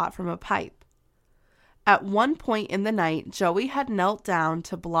smoking pot from a pipe. At one point in the night, Joey had knelt down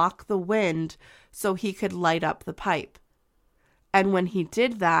to block the wind so he could light up the pipe. And when he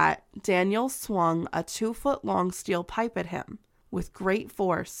did that, Daniel swung a 2-foot-long steel pipe at him with great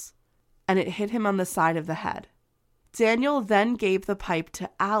force, and it hit him on the side of the head. Daniel then gave the pipe to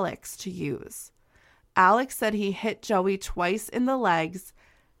Alex to use. Alex said he hit Joey twice in the legs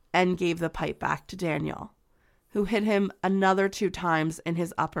and gave the pipe back to Daniel, who hit him another 2 times in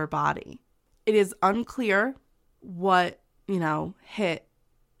his upper body. It is unclear what, hit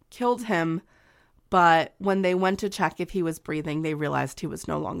killed him, but when they went to check if he was breathing, they realized he was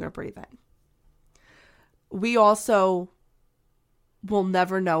no longer breathing. We also will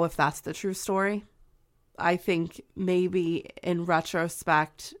never know if that's the true story. I think maybe in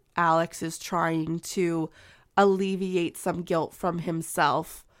retrospect, Alex is trying to alleviate some guilt from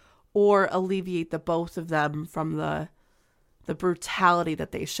himself or alleviate the both of them from the brutality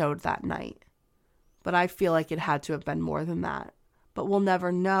that they showed that night. But I feel like it had to have been more than that. But we'll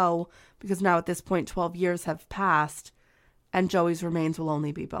never know because now at this point 12 years have passed and Joey's remains will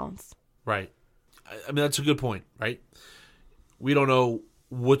only be bones. Right. I mean, that's a good point, right? We don't know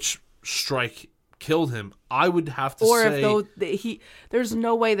which strike killed him. I would have to say... Or if there's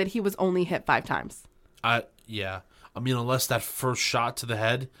no way that he was only hit 5 times. Yeah. I mean, unless that first shot to the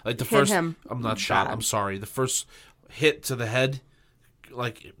head... Hit him. I'm not shot. Bad. I'm sorry. The first hit to the head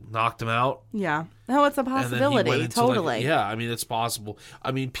like knocked him out. Yeah. No, it's a And then he possibility. went into, Totally. yeah, I mean, it's possible.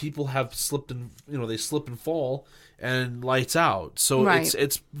 I mean, people have slipped and, they slip and fall and lights out. So Right.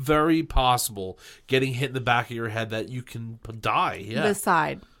 it's very possible getting hit in the back of your head that you can die. Yeah. The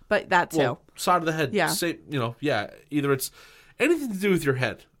side. But that too. Well, side of the head. Yeah. Yeah. Either it's anything to do with your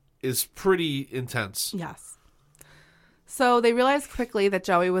head is pretty intense. Yes. So they realized quickly that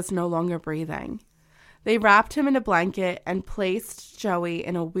Joey was no longer breathing. They wrapped him in a blanket and placed Joey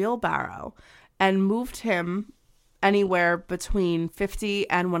in a wheelbarrow and moved him anywhere between 50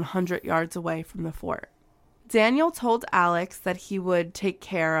 and 100 yards away from the fort. Daniel told Alex that he would take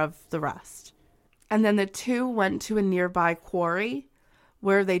care of the rest. And then the two went to a nearby quarry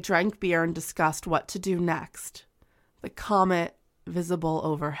where they drank beer and discussed what to do next. The comet visible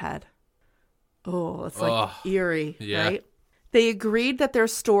overhead. Oh, it's like eerie, yeah. right? They agreed that their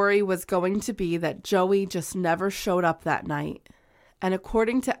story was going to be that Joey just never showed up that night. And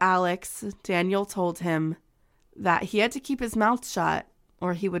according to Alex, Daniel told him that he had to keep his mouth shut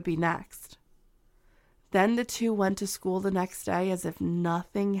or he would be next. Then the two went to school the next day as if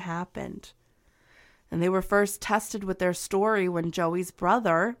nothing happened. And they were first tested with their story when Joey's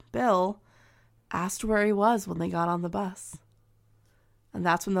brother, Bill, asked where he was when they got on the bus. And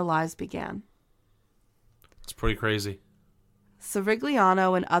that's when the lies began. It's pretty crazy.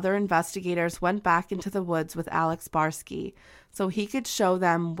 Sirigliano and other investigators went back into the woods with Alex Barsky so he could show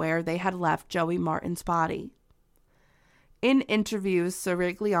them where they had left Joey Martin's body. In interviews,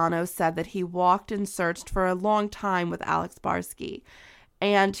 Sirigliano said that he walked and searched for a long time with Alex Barsky,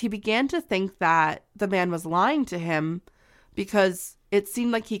 and he began to think that the man was lying to him because it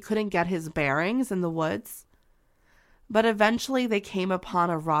seemed like he couldn't get his bearings in the woods. But eventually they came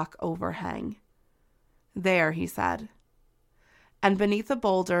upon a rock overhang. There, he said. And beneath a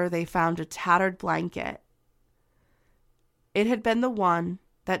boulder, they found a tattered blanket. It had been the one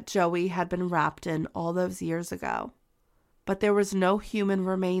that Joey had been wrapped in all those years ago. But there was no human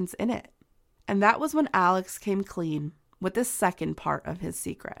remains in it. And that was when Alex came clean with the second part of his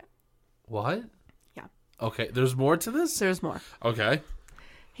secret. What? Yeah. Okay, there's more to this? There's more. Okay.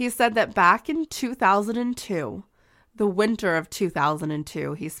 He said that back in 2002, the winter of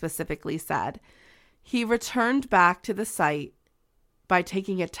 2002, he specifically said, he returned back to the site by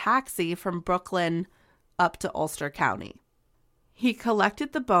taking a taxi from Brooklyn up to Ulster County. He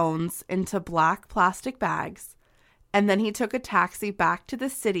collected the bones into black plastic bags, and then he took a taxi back to the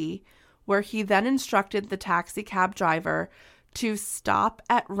city, where he then instructed the taxi cab driver to stop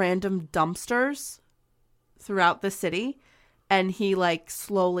at random dumpsters throughout the city, and he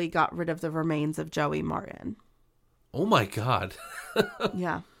slowly got rid of the remains of Joey Martin. Oh my God.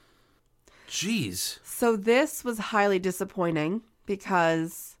 Yeah. Jeez. So this was highly disappointing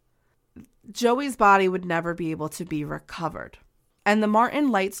because Joey's body would never be able to be recovered. And the Martin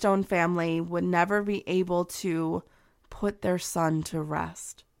Lightstone family would never be able to put their son to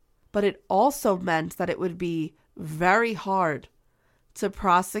rest. But it also meant that it would be very hard to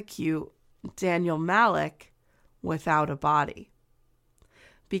prosecute Daniel Malik without a body.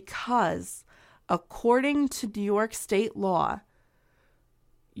 Because according to New York state law,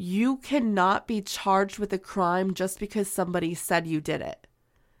 you cannot be charged with a crime just because somebody said you did it.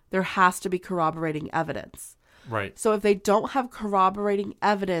 There has to be corroborating evidence. Right. So if they don't have corroborating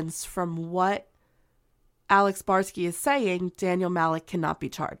evidence from what Alex Barsky is saying, Daniel Malik cannot be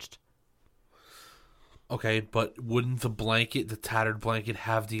charged. Okay, but wouldn't the tattered blanket,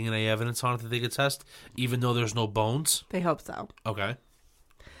 have DNA evidence on it that they could test, even though there's no bones? They hope so. Okay.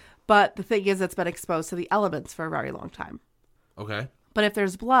 But the thing is, it's been exposed to the elements for a very long time. Okay. But if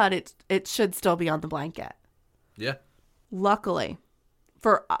there's blood, it should still be on the blanket. Yeah. Luckily,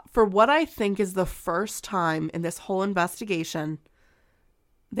 for what I think is the first time in this whole investigation,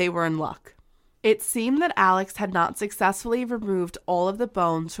 they were in luck. It seemed that Alex had not successfully removed all of the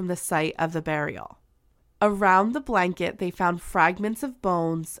bones from the site of the burial. Around the blanket, they found fragments of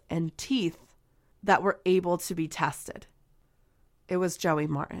bones and teeth that were able to be tested. It was Joey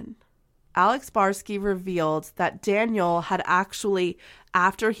Martin. Alex Barsky revealed that Daniel had actually,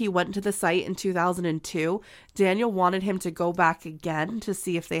 after he went to the site in 2002, Daniel wanted him to go back again to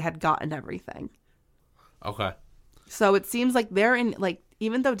see if they had gotten everything. Okay. So it seems like they're in,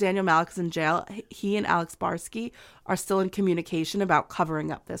 even though Daniel Malik is in jail, he and Alex Barsky are still in communication about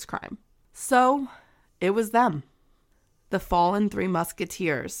covering up this crime. So it was them. The fallen three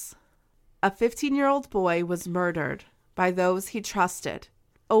musketeers. A 15-year-old boy was murdered by those he trusted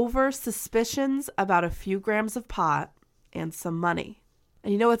over suspicions about a few grams of pot and some money.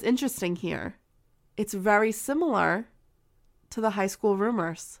 And you know what's interesting here? It's very similar to the high school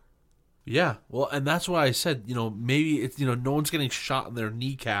rumors. Yeah, well, and that's why I said, maybe it's, no one's getting shot in their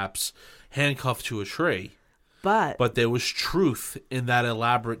kneecaps, handcuffed to a tree. But there was truth in that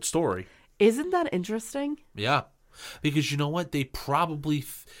elaborate story. Isn't that interesting? Yeah. Because you know what? They probably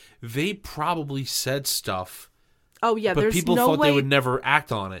said stuff. Oh, yeah. But there's people no thought way, they would never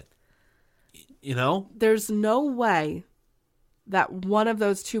act on it. There's no way that one of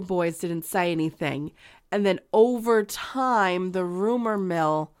those two boys didn't say anything. And then over time, the rumor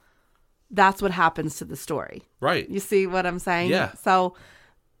mill, that's what happens to the story. Right. You see what I'm saying? Yeah. So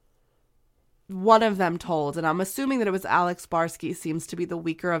one of them told, and I'm assuming that it was Alex Barsky seems to be the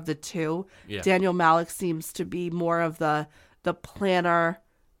weaker of the two. Yeah. Daniel Malik seems to be more of the planner,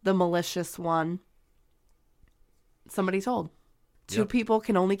 the malicious one. Somebody told. Two people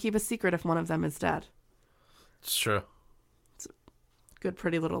can only keep a secret if one of them is dead. It's true. It's a good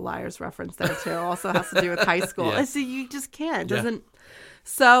Pretty Little Liars reference there too. Also has to do with high school. Yeah. So you just can't. Yeah. Doesn't.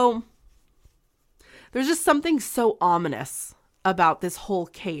 So there's just something so ominous about this whole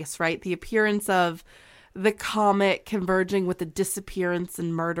case, right? The appearance of the comet converging with the disappearance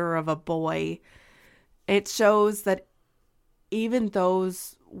and murder of a boy. It shows that even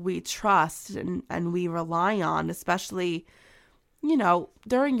those we trust and we rely on, especially,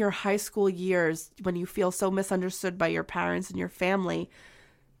 during your high school years when you feel so misunderstood by your parents and your family,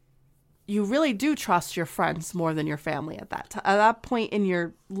 you really do trust your friends more than your family at that point in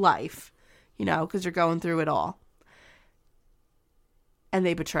your life, because you're going through it all. And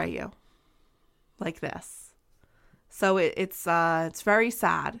they betray you like this. So it's very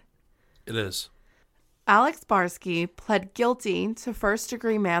sad. It is. Alex Barsky pled guilty to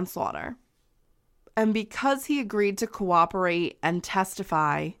first-degree manslaughter. And because he agreed to cooperate and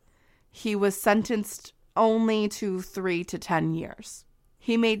testify, he was sentenced only to 3 to 10 years.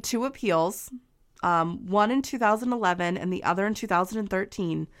 He made 2 appeals, one in 2011 and the other in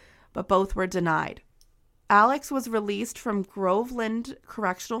 2013, but both were denied. Alex was released from Groveland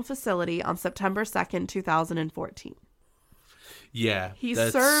Correctional Facility on September 2nd, 2014. Yeah. He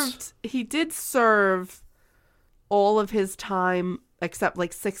did serve all of his time except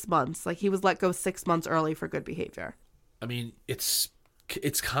 6 months. He was let go 6 months early for good behavior. I mean, it's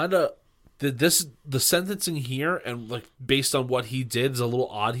kind of the sentencing here and based on what he did is a little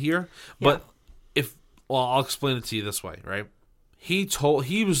odd here. But I'll explain it to you this way, right? He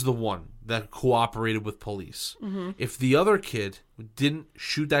was the one that cooperated with police. Mm-hmm. If the other kid didn't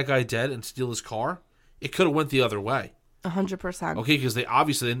shoot that guy dead and steal his car, it could have went the other way. 100%. Okay, because they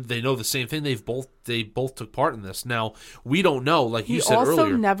obviously they know the same thing. They both took part in this. Now we don't know, like you said earlier. He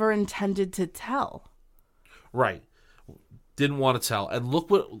also never intended to tell. Right, didn't want to tell. And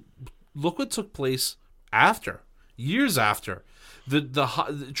look what took place after, years after,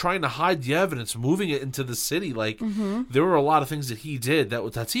 the trying to hide the evidence, moving it into the city. There were a lot of things that he did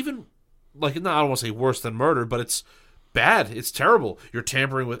that's even I don't want to say worse than murder, but it's bad. It's terrible. You're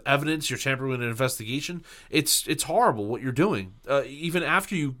tampering with evidence. You're tampering with an investigation. It's horrible what you're doing, even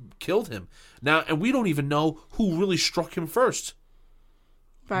after you killed him. Now, and we don't even know who really struck him first.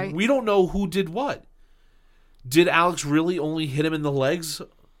 Right. We don't know who did what. Did Alex really only hit him in the legs?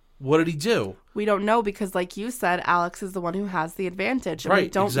 What did he do? We don't know because, like you said, Alex is the one who has the advantage. And right, we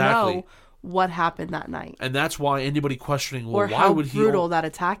don't know what happened that night. And that's why anybody questioning, or why how would he... brutal that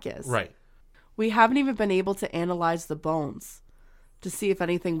attack is. Right. We haven't even been able to analyze the bones to see if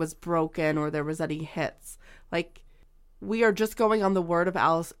anything was broken or there was any hits. We are just going on the word of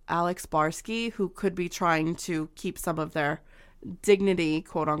Alex Barsky, who could be trying to keep some of their dignity,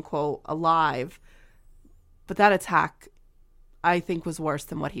 quote unquote, alive. But that attack, I think, was worse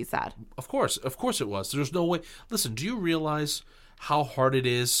than what he said. Of course it was. There's no way. Listen, do you realize how hard it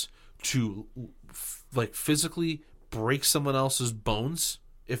is to physically break someone else's bones?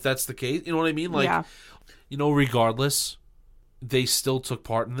 If that's the case, you know what I mean? Yeah. Regardless, they still took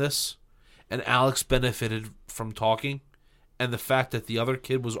part in this, and Alex benefited from talking, and the fact that the other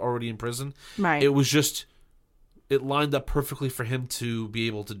kid was already in prison, right? It lined up perfectly for him to be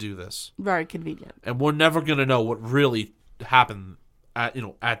able to do this. Very convenient. And we're never gonna know what really happened at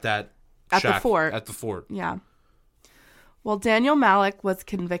the fort. Yeah. Well, Daniel Malik was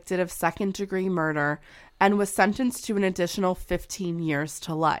convicted of second-degree murder and was sentenced to an additional 15 years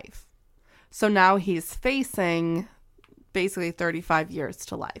to life. So now he's facing basically 35 years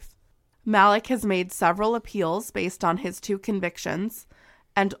to life. Malik has made several appeals based on his 2 convictions,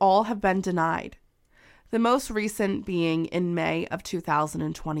 and all have been denied. The most recent being in May of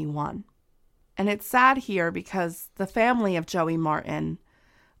 2021. And it's sad here because the family of Joey Martin,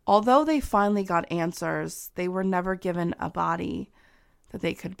 although they finally got answers, they were never given a body that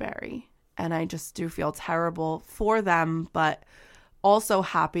they could bury. And I just do feel terrible for them, but also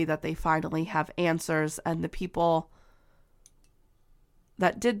happy that they finally have answers, and the people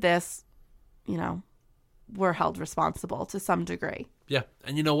that did this, you know, were held responsible to some degree. Yeah.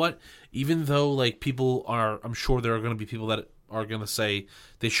 And you know what? Even though, like, people are, I'm sure there are going to be people that are going to say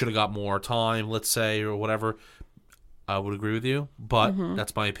they should have got more time, let's say, or whatever. I would agree with you, but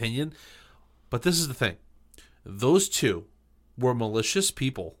that's my opinion. But this is the thing. Those two were malicious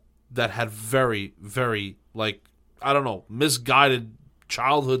people that had very, very, like, I don't know, misguided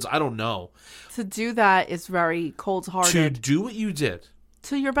childhoods. I don't know. To do that is very cold-hearted. To do what you did.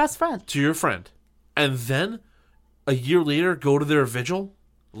 To your best friend. To your friend. And then, a year later, go to their vigil,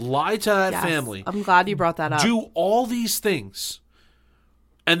 lie to that family. I'm glad you brought that up. Do all these things.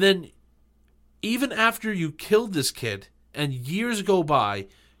 And then, even after you killed this kid, and years go by,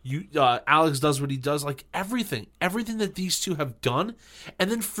 Alex does what he does, like everything that these two have done, and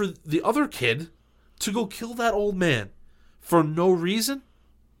then for the other kid to go kill that old man for no reason,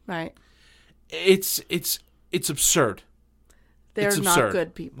 right? It's absurd. They're not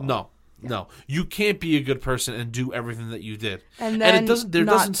good people. No, you can't be a good person and do everything that you did, and then there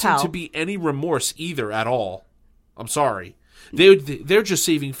doesn't seem to be any remorse either at all. I'm sorry, they're just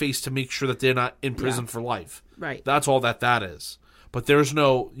saving face to make sure that they're not in prison for life. Right. That's all that is. But there's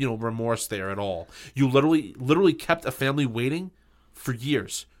no, remorse there at all. You literally kept a family waiting for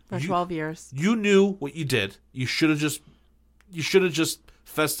years. For 12 years. You knew what you did. You should have just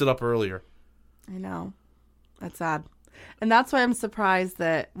fessed it up earlier. I know. That's sad. And that's why I'm surprised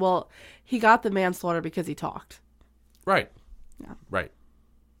that, well, he got the manslaughter because he talked. Right. Yeah. Right.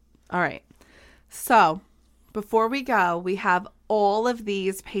 All right. So, before we go, we have all of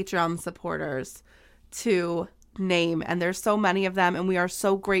these Patreon supporters to name, and there's so many of them, and we are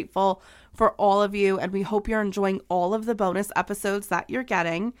so grateful for all of you, and we hope you're enjoying all of the bonus episodes that you're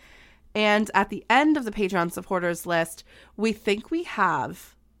getting. And at the end of the Patreon supporters list, we think we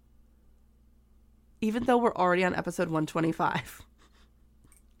have, even though we're already on episode 125,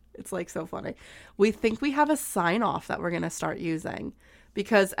 it's like so funny, we think we have a sign off that we're going to start using,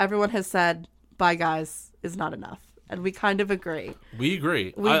 because everyone has said bye guys is not enough. And we kind of agree. We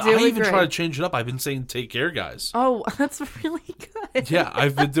agree. I even try to change it up. I've been saying take care, guys. Oh, that's really good. Yeah,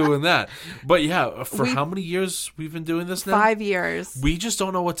 I've been doing that. But yeah, for how many years we've been doing this now? 5 years. We just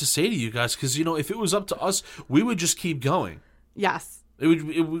don't know what to say to you guys because, if it was up to us, we would just keep going. Yes. We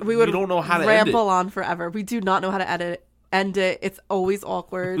don't know how to end it. Ramble on forever. We do not know how to end it. It's always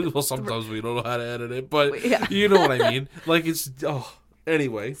awkward. Well, sometimes we don't know how to edit it, but you know what I mean. Like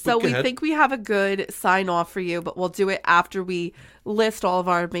anyway. So we think we have a good sign off for you, but we'll do it after we list all of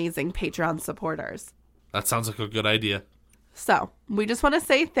our amazing Patreon supporters. That sounds like a good idea. So we just want to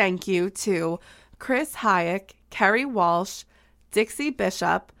say thank you to Chris Hayek, Kerry Walsh, Dixie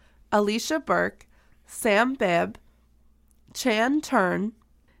Bishop, Alicia Burke, Sam Bibb, Chan Turn,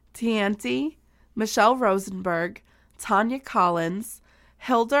 Tianti, Michelle Rosenberg, Tanya Collins,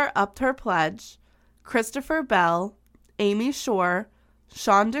 Hilda upped her pledge, Christopher Bell, Amy Shore,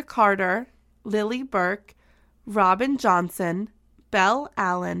 Shonda Carter, Lily Burke, Robin Johnson, Belle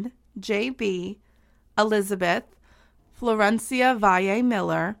Allen, JB, Elizabeth, Florencia Valle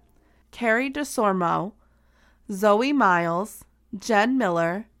Miller, Carrie DeSormo, Zoe Miles, Jen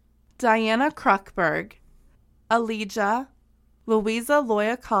Miller, Diana Kruckberg, Elijah, Louisa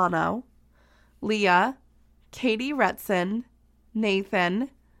Loyacano, Leah, Katie Retson, Nathan,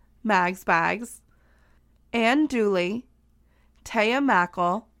 Mags Bags, Ann Dooley, Taya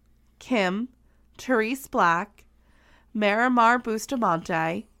Mackle, Kim, Therese Black, Marimar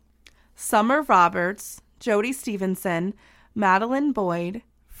Bustamante, Summer Roberts, Jody Stevenson, Madeline Boyd,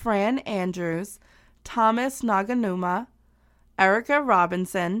 Fran Andrews, Thomas Naganuma, Erica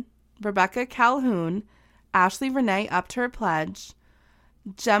Robinson, Rebecca Calhoun, Ashley Renee upped her pledge,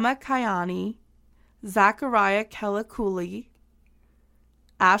 Gemma Kayani, Zachariah Kellikuli,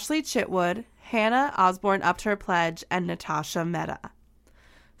 Ashley Chitwood, Hannah Osborne upped her pledge, and Natasha Mehta.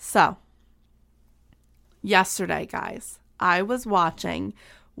 So, yesterday, guys, I was watching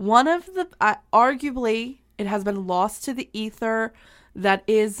one of the, arguably, it has been lost to the ether that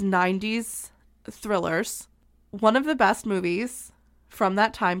is 90s thrillers. One of the best movies from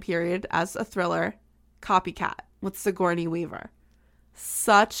that time period as a thriller, Copycat, with Sigourney Weaver.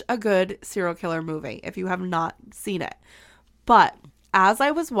 Such a good serial killer movie, if you have not seen it. But as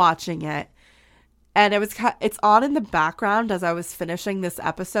I was watching it, and it's on in the background as I was finishing this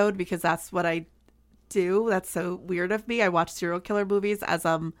episode, because that's what I do. That's so weird of me. I watch serial killer movies as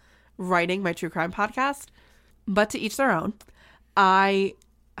I'm writing my true crime podcast. But to each their own. I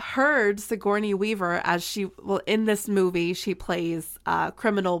heard Sigourney Weaver in this movie, she plays a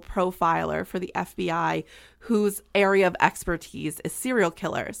criminal profiler for the FBI whose area of expertise is serial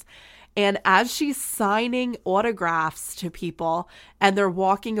killers. And as she's signing autographs to people and they're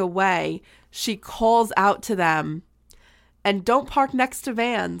walking away, she calls out to them, and don't park next to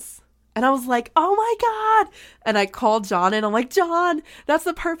vans. And I was like, oh my God. And I called John and I'm like, John, that's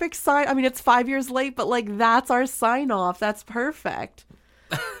the perfect sign. I mean, it's 5 years late, but like, that's our sign off. That's perfect.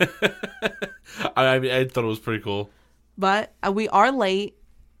 I thought it was pretty cool. But we are late.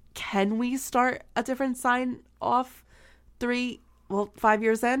 Can we start a different sign off 5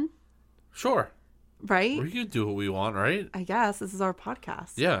 years in? Sure. Right? We can do what we want, right? I guess this is our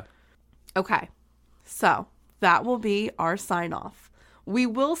podcast. Yeah. Okay. So that will be our sign off. We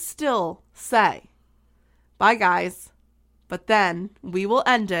will still say bye, guys, but then we will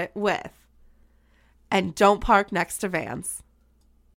end it with, and don't park next to vans.